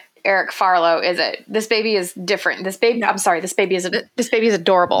not Eric Farlow, is it? This baby is different. This baby, I'm sorry, this baby is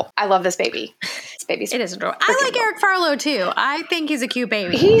adorable. I love this baby. It is adorable. I like Eric Farlow too. I think he's a cute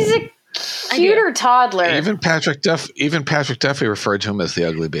baby. He's a cuter toddler. Even Patrick Duffy referred to him as the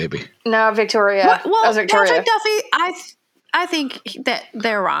ugly baby. No, Victoria. Well, that was Victoria. Patrick Duffy, I think that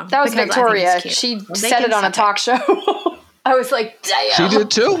they're wrong. That was because Victoria. She said it on a talk show. I was like, damn. She did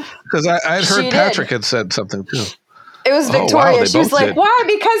too? Because I had heard She Patrick did. had said something too. It was Victoria. Oh, wow, she was both like, did. why?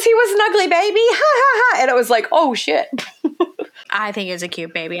 Because he was an ugly baby. Ha ha ha. And it was like, oh shit. I think he's a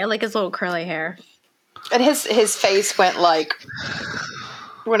cute baby. I like his little curly hair. And his face went like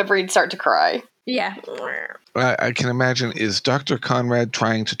whenever he'd start to cry. Yeah. I can imagine, is Dr. Conrad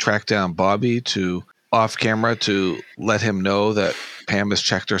trying to track down Bobby off camera to let him know that Pam has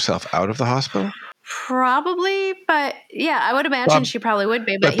checked herself out of the hospital? Probably, but yeah, I would imagine she probably would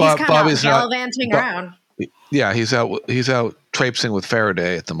be. But he's kind Bobby's of not- gallivanting around. Yeah, he's out traipsing with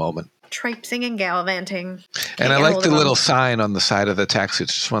Faraday at the moment. Traipsing and gallivanting. And I like the little sign on the side of the taxi.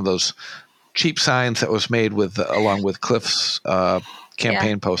 It's just one of those cheap signs that was made along with Cliff's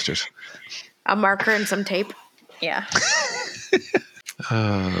campaign posters. A marker and some tape. Yeah.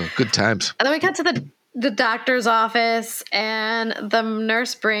 Good times. And then we cut to the doctor's office, and the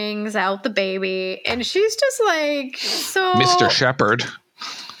nurse brings out the baby, and she's just like, so... Mr. Shepherd.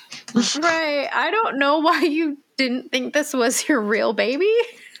 Right. I don't know why you didn't think this was your real baby.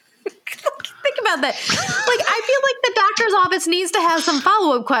 Think about that. Like, I feel like the doctor's office needs to have some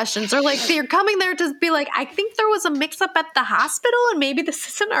follow-up questions, or like they're coming there to be like, I think there was a mix-up at the hospital, and maybe this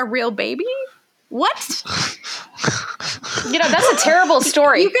isn't our real baby. What? That's a terrible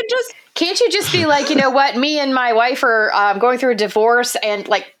story. You could just... Can't you just be like, you know what? Me and my wife are going through a divorce, and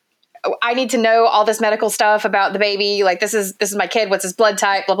like, I need to know all this medical stuff about the baby. Like, this is my kid. What's his blood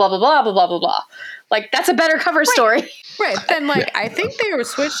type? Blah blah blah blah blah blah blah blah. Like, that's a better cover story. Right. Then, like, I think they were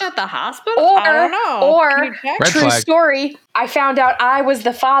switched at the hospital. Or, I don't know. Or, true story, I found out I was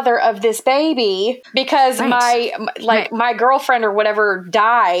the father of this baby because my girlfriend or whatever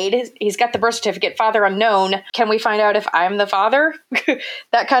died. He's got the birth certificate, father unknown. Can we find out if I'm the father?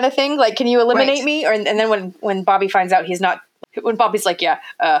 That kind of thing. Like, can you eliminate me? And then when Bobby finds out he's not, when Bobby's like, yeah,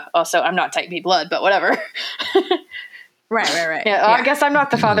 also I'm not type B blood, but whatever. Right. Yeah, I guess I'm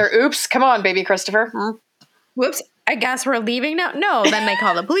not the father. Oops. Come on, baby Christopher. Whoops. I guess we're leaving now. No, then they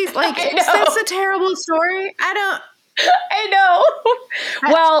call the police. Like, that's a terrible story. I know.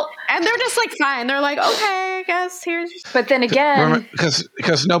 Well, and they're just like, fine. They're like, okay, I guess here's. But then again,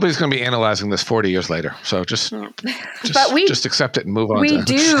 because nobody's going to be analyzing this 40 years later. So just accept it and move on. We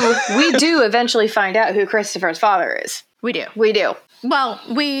do eventually find out who Christopher's father is. We do. Well,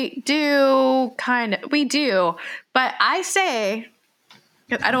 we do but I say,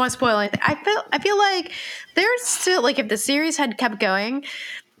 I don't want to spoil anything. I feel like there's still, like, if the series had kept going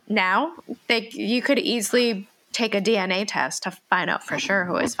now, you could easily take a DNA test to find out for sure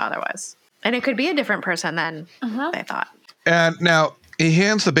who his father was. And it could be a different person than they thought. And now he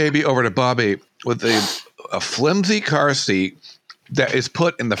hands the baby over to Bobby with a flimsy car seat that is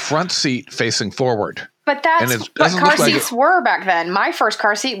put in the front seat facing forward. But that's what car seats were back then. My first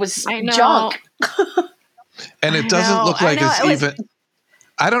car seat was junk. And it doesn't look like it's even...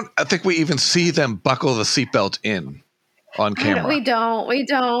 I don't think we even see them buckle the seatbelt in on camera. We don't.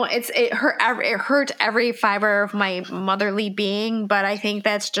 It hurt every fiber of my motherly being, but I think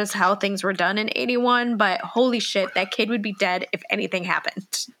that's just how things were done in 81. But holy shit, that kid would be dead if anything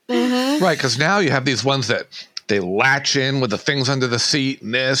happened. Mm-hmm. Right, because now you have these ones that they latch in with the things under the seat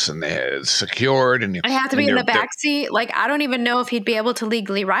and this, and it's secured. And I have to be in the back seat. Like, I don't even know if he'd be able to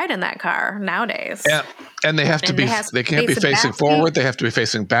legally ride in that car nowadays. And they have to be. They can't be facing forward. They have to be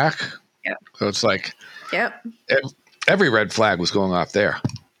facing back. Yep. So it's like, yep. Every red flag was going off there.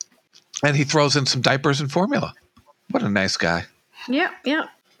 And he throws in some diapers and formula. What a nice guy. Yep.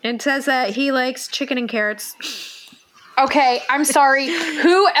 It says that he likes chicken and carrots. Okay, I'm sorry.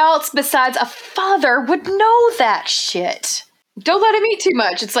 Who else besides a father would know that shit? Don't let him eat too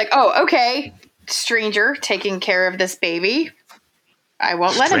much. It's like, oh, okay, stranger taking care of this baby. I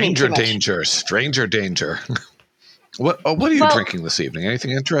won't let him eat too much. Stranger danger. What are you drinking this evening?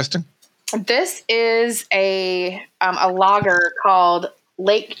 Anything interesting? This is a lager called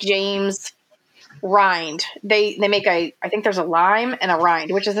Lake James Rind. They make I think there's a lime and a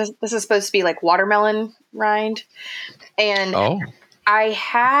rind, which is this is supposed to be like watermelon rind. And I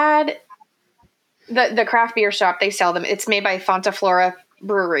had the craft beer shop, they sell them. It's made by Fonta Flora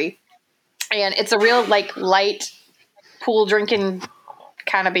Brewery. And it's a real, like, light pool drinking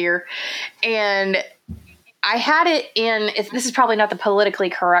kind of beer. And I had it this is probably not the politically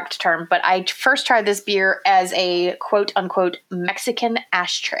correct term, but I first tried this beer as a quote unquote Mexican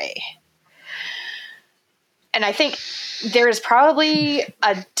ashtray. And I think there is probably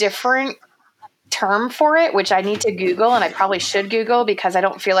a different term for it, which I need to Google, and I probably should Google because I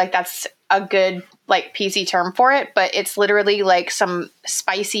don't feel like that's a good, like, PC term for it. But it's literally like some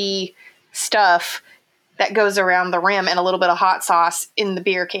spicy stuff that goes around the rim and a little bit of hot sauce in the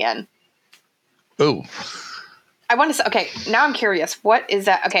beer can. Ooh. I want to say, okay, now I'm curious. What is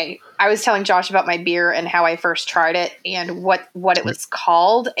that? Okay, I was telling Josh about my beer and how I first tried it and what it was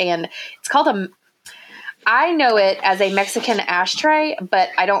called. And it's called I know it as a Mexican ashtray, but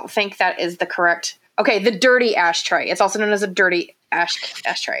I don't think that is the correct. Okay, the dirty ashtray. It's also known as a dirty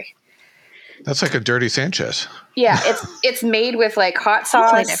ashtray. That's like a dirty Sanchez. Yeah, it's made with like hot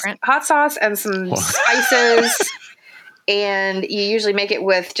sauce and some spices, and you usually make it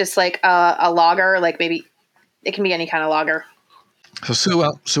with just like a lager, like maybe it can be any kind of lager. So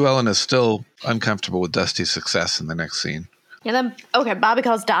Sue Ellen is still uncomfortable with Dusty's success in the next scene. And then, okay, Bobby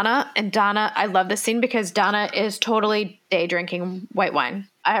calls Donna, and Donna, I love this scene because Donna is totally day drinking white wine.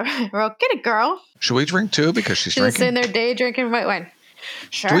 I wrote, get it, girl. Should we drink too? Because she's just drinking. sitting there day drinking white wine.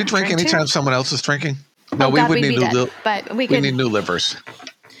 Sure. Do we drink anytime someone else is drinking? No, we would need we need new livers.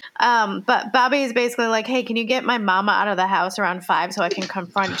 But Bobby is basically like, hey, can you get my mama out of the house around 5 so I can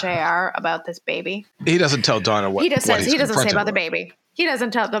confront JR about this baby? He doesn't tell Donna what he doesn't say about the her. baby. He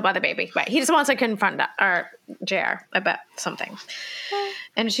doesn't tell about the baby, but he just wants to confront JR about something.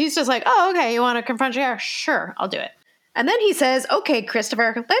 And she's just like, oh, okay, you want to confront JR? Sure, I'll do it. And then he says, okay,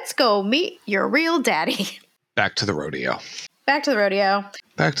 Christopher, let's go meet your real daddy. Back to the rodeo. Back to the rodeo.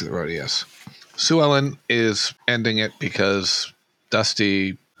 Back to the rodeos. Sue Ellen is ending it because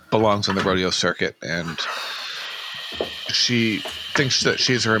Dusty belongs on the rodeo circuit, and she thinks that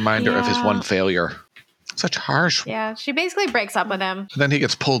she's a reminder of his one failure. Such harsh. Yeah, she basically breaks up with him. And then he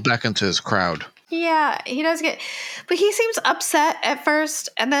gets pulled back into his crowd. Yeah, he does but he seems upset at first,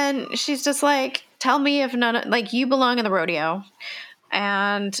 and then she's just like, tell me if you belong in the rodeo.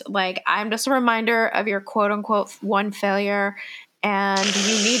 And like, I'm just a reminder of your quote unquote one failure, and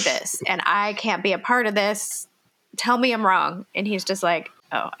you need this, and I can't be a part of this. Tell me I'm wrong. And he's just like,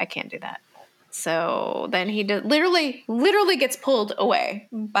 oh, I can't do that. So then he literally gets pulled away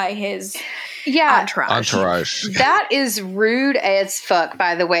by his entourage. That is rude as fuck,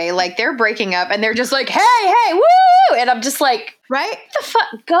 by the way. Like, they're breaking up and they're just like, hey, woo! And I'm just like, right? The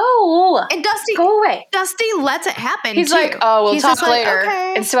fuck? Go. And Dusty, go away. Dusty lets it happen. He's too. like, oh, we'll He's talk later. Like,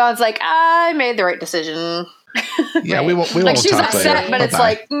 okay. And Swan's like, I made the right decision. Yeah, right. we won't like, she's talk upset, later. But Bye-bye. it's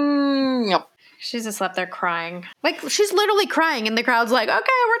like, nope. She's just left there crying. Like, she's literally crying, and the crowd's like, okay,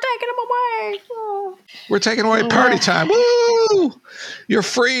 we're taking him away. Oh. We're taking away party time. Woo! You're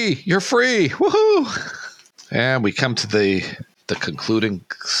free. You're free. Woohoo! And we come to the concluding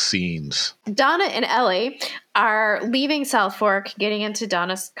scenes. Donna and Ellie are leaving South Fork, getting into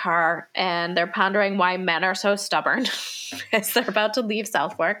Donna's car, and they're pondering why men are so stubborn as they're about to leave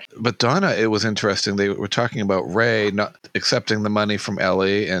South Fork. But Donna, it was interesting. They were talking about Ray not accepting the money from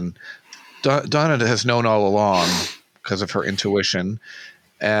Ellie, and Donna has known all along because of her intuition,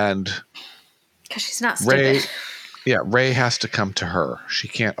 and because she's not stupid. Ray has to come to her. She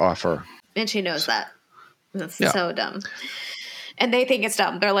can't offer, and she knows that. That's so dumb. And they think it's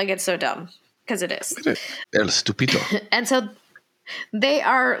dumb. They're like, it's so dumb because it is. El stupito. And so they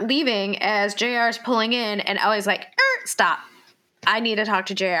are leaving as JR's pulling in, and Ellie's like, stop. I need to talk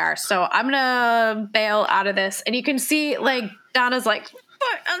to JR. So I'm gonna bail out of this. And you can see, like, Donna's like,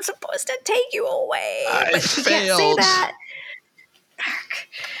 I'm supposed to take you away. But she can't say that.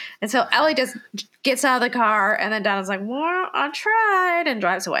 And so Ellie just gets out of the car, and then Donna's like, well, I tried, and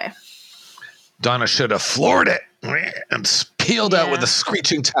drives away. Donna should have floored it and peeled out with the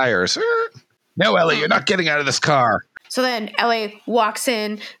screeching tires. No, Ellie, you're not getting out of this car. So then Ellie walks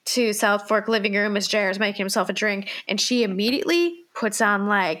in to South Fork living room as JR's making himself a drink, and she immediately puts on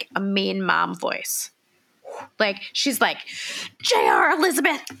like a mean mom voice. Like, she's like, JR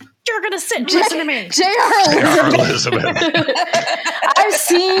Elizabeth, you're going to sit and listen to me. JR Elizabeth. I I've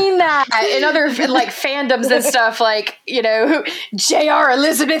seen that in other like fandoms and stuff, like, you know, J.R.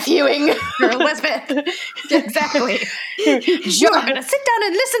 Elizabeth Ewing. Elizabeth. Exactly. You're going to sit down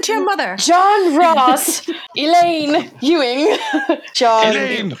and listen to your mother. John Ross, Elaine Ewing.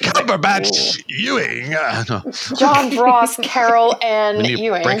 Elaine Cumberbatch Ewing. No. John Ross, Carol, and When you're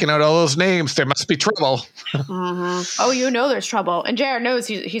Ewing. breaking out all those names, there must be trouble. Oh, you know there's trouble. And JR knows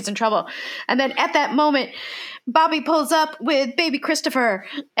he's in trouble. And then at that moment, Bobby pulls up with baby Christopher.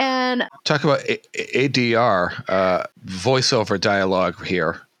 And Talk about ADR, voiceover dialogue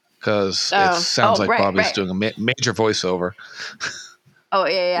here, because it sounds like Bobby's doing a major voiceover. Oh,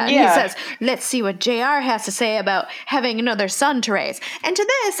 yeah. And he says, let's see what JR has to say about having another son to raise. And to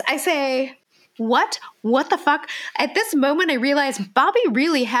this, I say, what? What the fuck? At this moment, I realize Bobby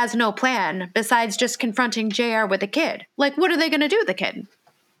really has no plan besides just confronting JR with the kid. Like, what are they going to do with the kid?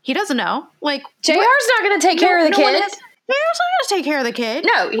 He doesn't know. Like, JR's not going to take care of the kid. JR's not going to take care of the kid.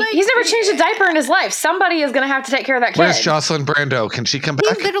 No, he's never changed a diaper in his life. Somebody is going to have to take care of that kid. Where's Jocelyn Brando? Can she come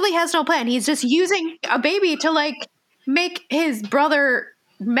back? He literally has no plan. He's just using a baby to, like, make his brother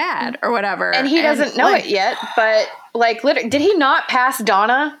mad or whatever. And he doesn't know it yet, but, like, literally, did he not pass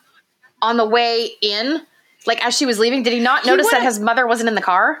Donna on the way in? Like, as she was leaving, did he not notice that his mother wasn't in the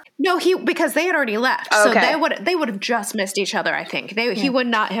car? No, because they had already left. Oh, okay. So they would have just missed each other, I think. He would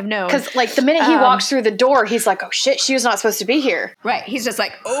not have known. Because, like, the minute he walks through the door, he's like, oh, shit, she was not supposed to be here. Right. He's just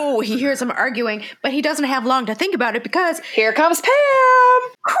like, oh, he hears them arguing, but he doesn't have long to think about it because here comes Pam!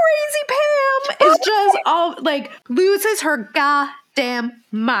 Crazy Pam is just all, like, loses her goddamn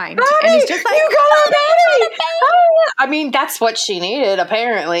mind. Bobby, and he's just like, you got a baby! I mean, that's what she needed,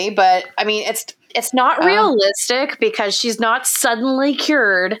 apparently, but, I mean, it's not realistic because she's not suddenly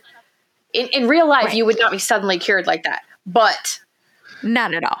cured. In real life, you would not be suddenly cured like that. But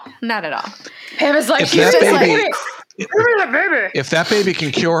not at all. Not at all. Pam is like, if that baby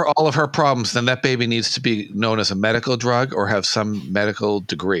can cure all of her problems, then that baby needs to be known as a medical drug or have some medical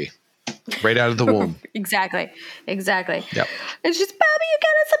degree right out of the womb. Exactly. Yep. It's just, Bobby, you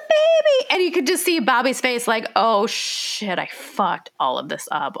got us a baby. And you could just see Bobby's face like, oh, shit, I fucked all of this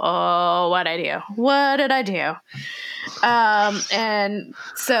up. Oh, what did I do? And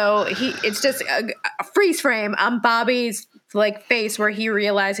so it's just a freeze frame on Bobby's like face where he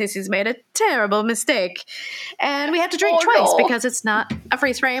realizes he's made a terrible mistake. And we have to drink twice because it's not a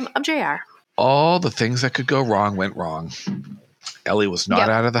freeze frame of JR. All the things that could go wrong went wrong. Ellie was not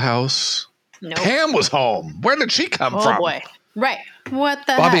out of the house. Nope. Pam was home. Where did she come from? Oh boy. Right. What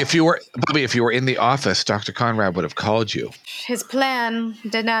the Bobby, heck? if you were in the office, Dr. Conrad would have called you. His plan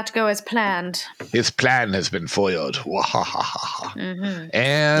did not go as planned. His plan has been foiled. Mm-hmm.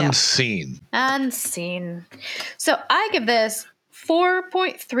 And scene. Unseen. So I give this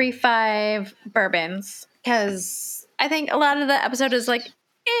 4.35 bourbons because I think a lot of the episode is like,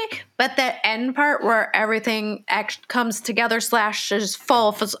 but that end part where everything comes together / just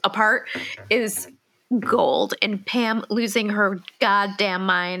falls apart is gold. And Pam losing her goddamn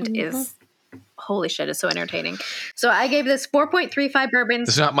mind is, holy shit, is so entertaining. So I gave this 4.35 bourbons.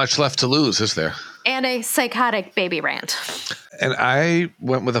 There's not much left to lose, is there? And a psychotic baby rant. And I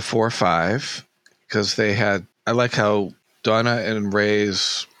went with a 4.5 because I like how Donna and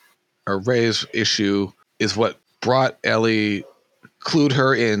Ray's issue is what brought Ellie, clued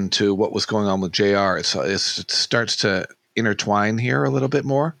her into what was going on with JR. So it starts to intertwine here a little bit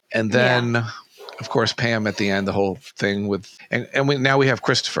more. And then, of course, Pam at the end, the whole thing with, and now we have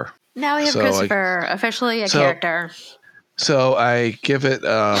Christopher. Now we have Christopher, officially a character. So I give it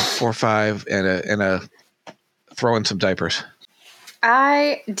a 4.5 and a throw in some diapers.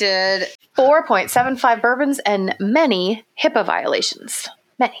 I did 4.75 bourbons and many HIPAA violations.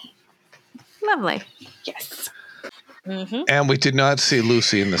 Many. Lovely. Yes. Mm-hmm. And we did not see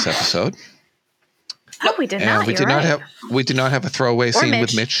Lucy in this episode. No, we did not. And we did not have a throwaway scene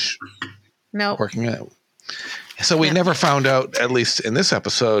with Mitch. No. Working out. So we never found out, at least in this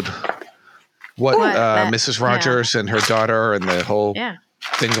episode, what Mrs. Rogers and her daughter and the whole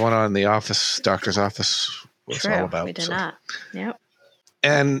thing going on in the doctor's office was all about. We did not. Yep.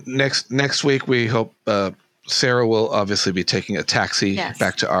 And next week, we hope Sarah will obviously be taking a taxi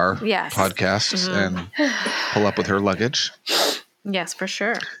back to our podcast and pull up with her luggage. Yes, for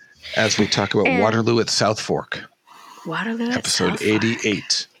sure. As we talk about Waterloo at South Fork. Waterloo episode at South Fork.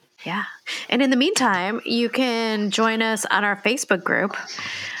 88. Yeah. And in the meantime, you can join us on our Facebook group,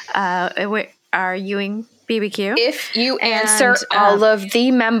 our Ewing BBQ. If you answer all of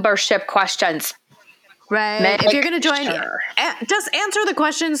the membership questions. Right. If you're going to join, just answer the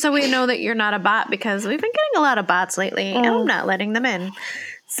questions so we know that you're not a bot, because we've been getting a lot of bots lately and I'm not letting them in.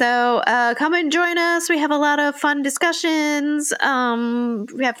 So come and join us. We have a lot of fun discussions.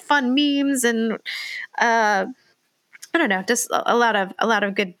 We have fun memes and I don't know, just a lot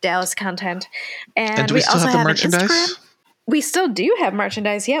of good Dallas content. And do we still also have the an merchandise? Instagram. We still do have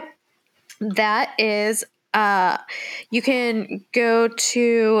merchandise. Yep. That is, you can go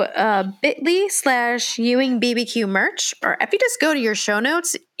to bit.ly/Ewing BBQ merch, or if you just go to your show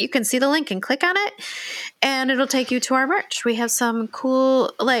notes, you can see the link and click on it, and it'll take you to our merch. We have some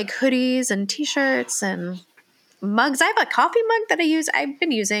cool like hoodies and t-shirts and mugs. I have a coffee mug that I've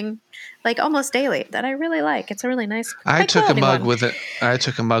been using like almost daily that I really like. It's a really nice. I took a mug one. with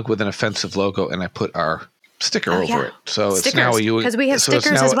an offensive logo, and I put our sticker over it. So stickers, it's now a Ewing, because we have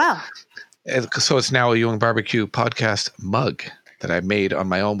stickers as well. So it's now a Ewing Barbecue podcast mug that I made on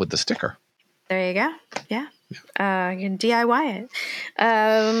my own with the sticker. There you go. Yeah. You can DIY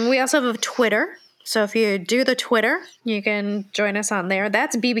it. We also have a Twitter. So if you do the Twitter, you can join us on there.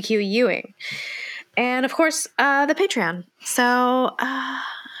 That's BBQ Ewing. And of course, the Patreon. So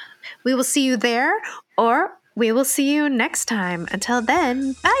we will see you there, or we will see you next time. Until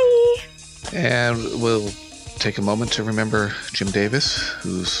then, bye. And we'll take a moment to remember Jim Davis,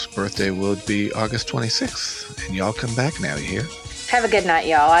 whose birthday would be August 26th. And y'all come back now, you hear? Have a good night,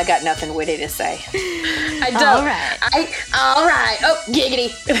 y'all. I got nothing witty to say. I don't. All right. All right. Oh,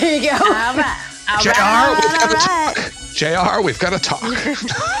 giggity. There you go. All right. JR, we've got to talk. JR, we've got to talk.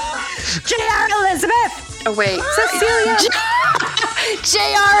 JR Elizabeth. Oh, wait. Cecilia.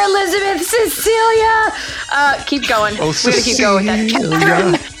 JR Elizabeth Cecilia. Keep going. Oh, we gotta keep going with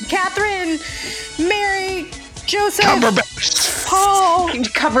that. Catherine. Mary. Joseph. Cumberbatch. Paul.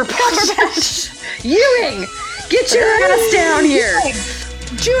 Cumberbatch. Ewing. Get your ass down here.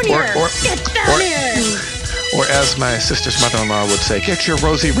 Junior. Get down here. Or as my sister's mother-in-law would say, get your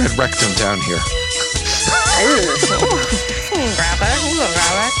rosy red rectum down here.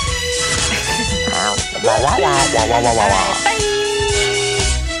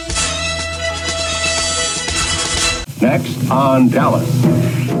 Next on Dallas.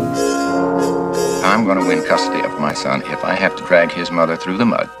 I'm going to win custody of my son if I have to drag his mother through the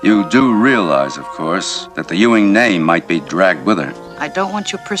mud. You do realize, of course, that the Ewing name might be dragged with her. I don't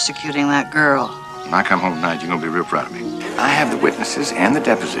want you persecuting that girl. When I come home tonight, you're going to be real proud of me. I have the witnesses and the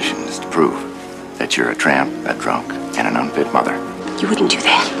depositions to prove that you're a tramp, a drunk, and an unfit mother. You wouldn't do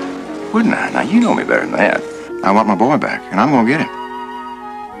that. Wouldn't I? Now, you know me better than that. I want my boy back, and I'm going to get him.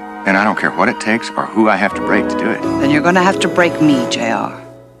 And I don't care what it takes or who I have to break to do it. Then you're going to have to break me, JR.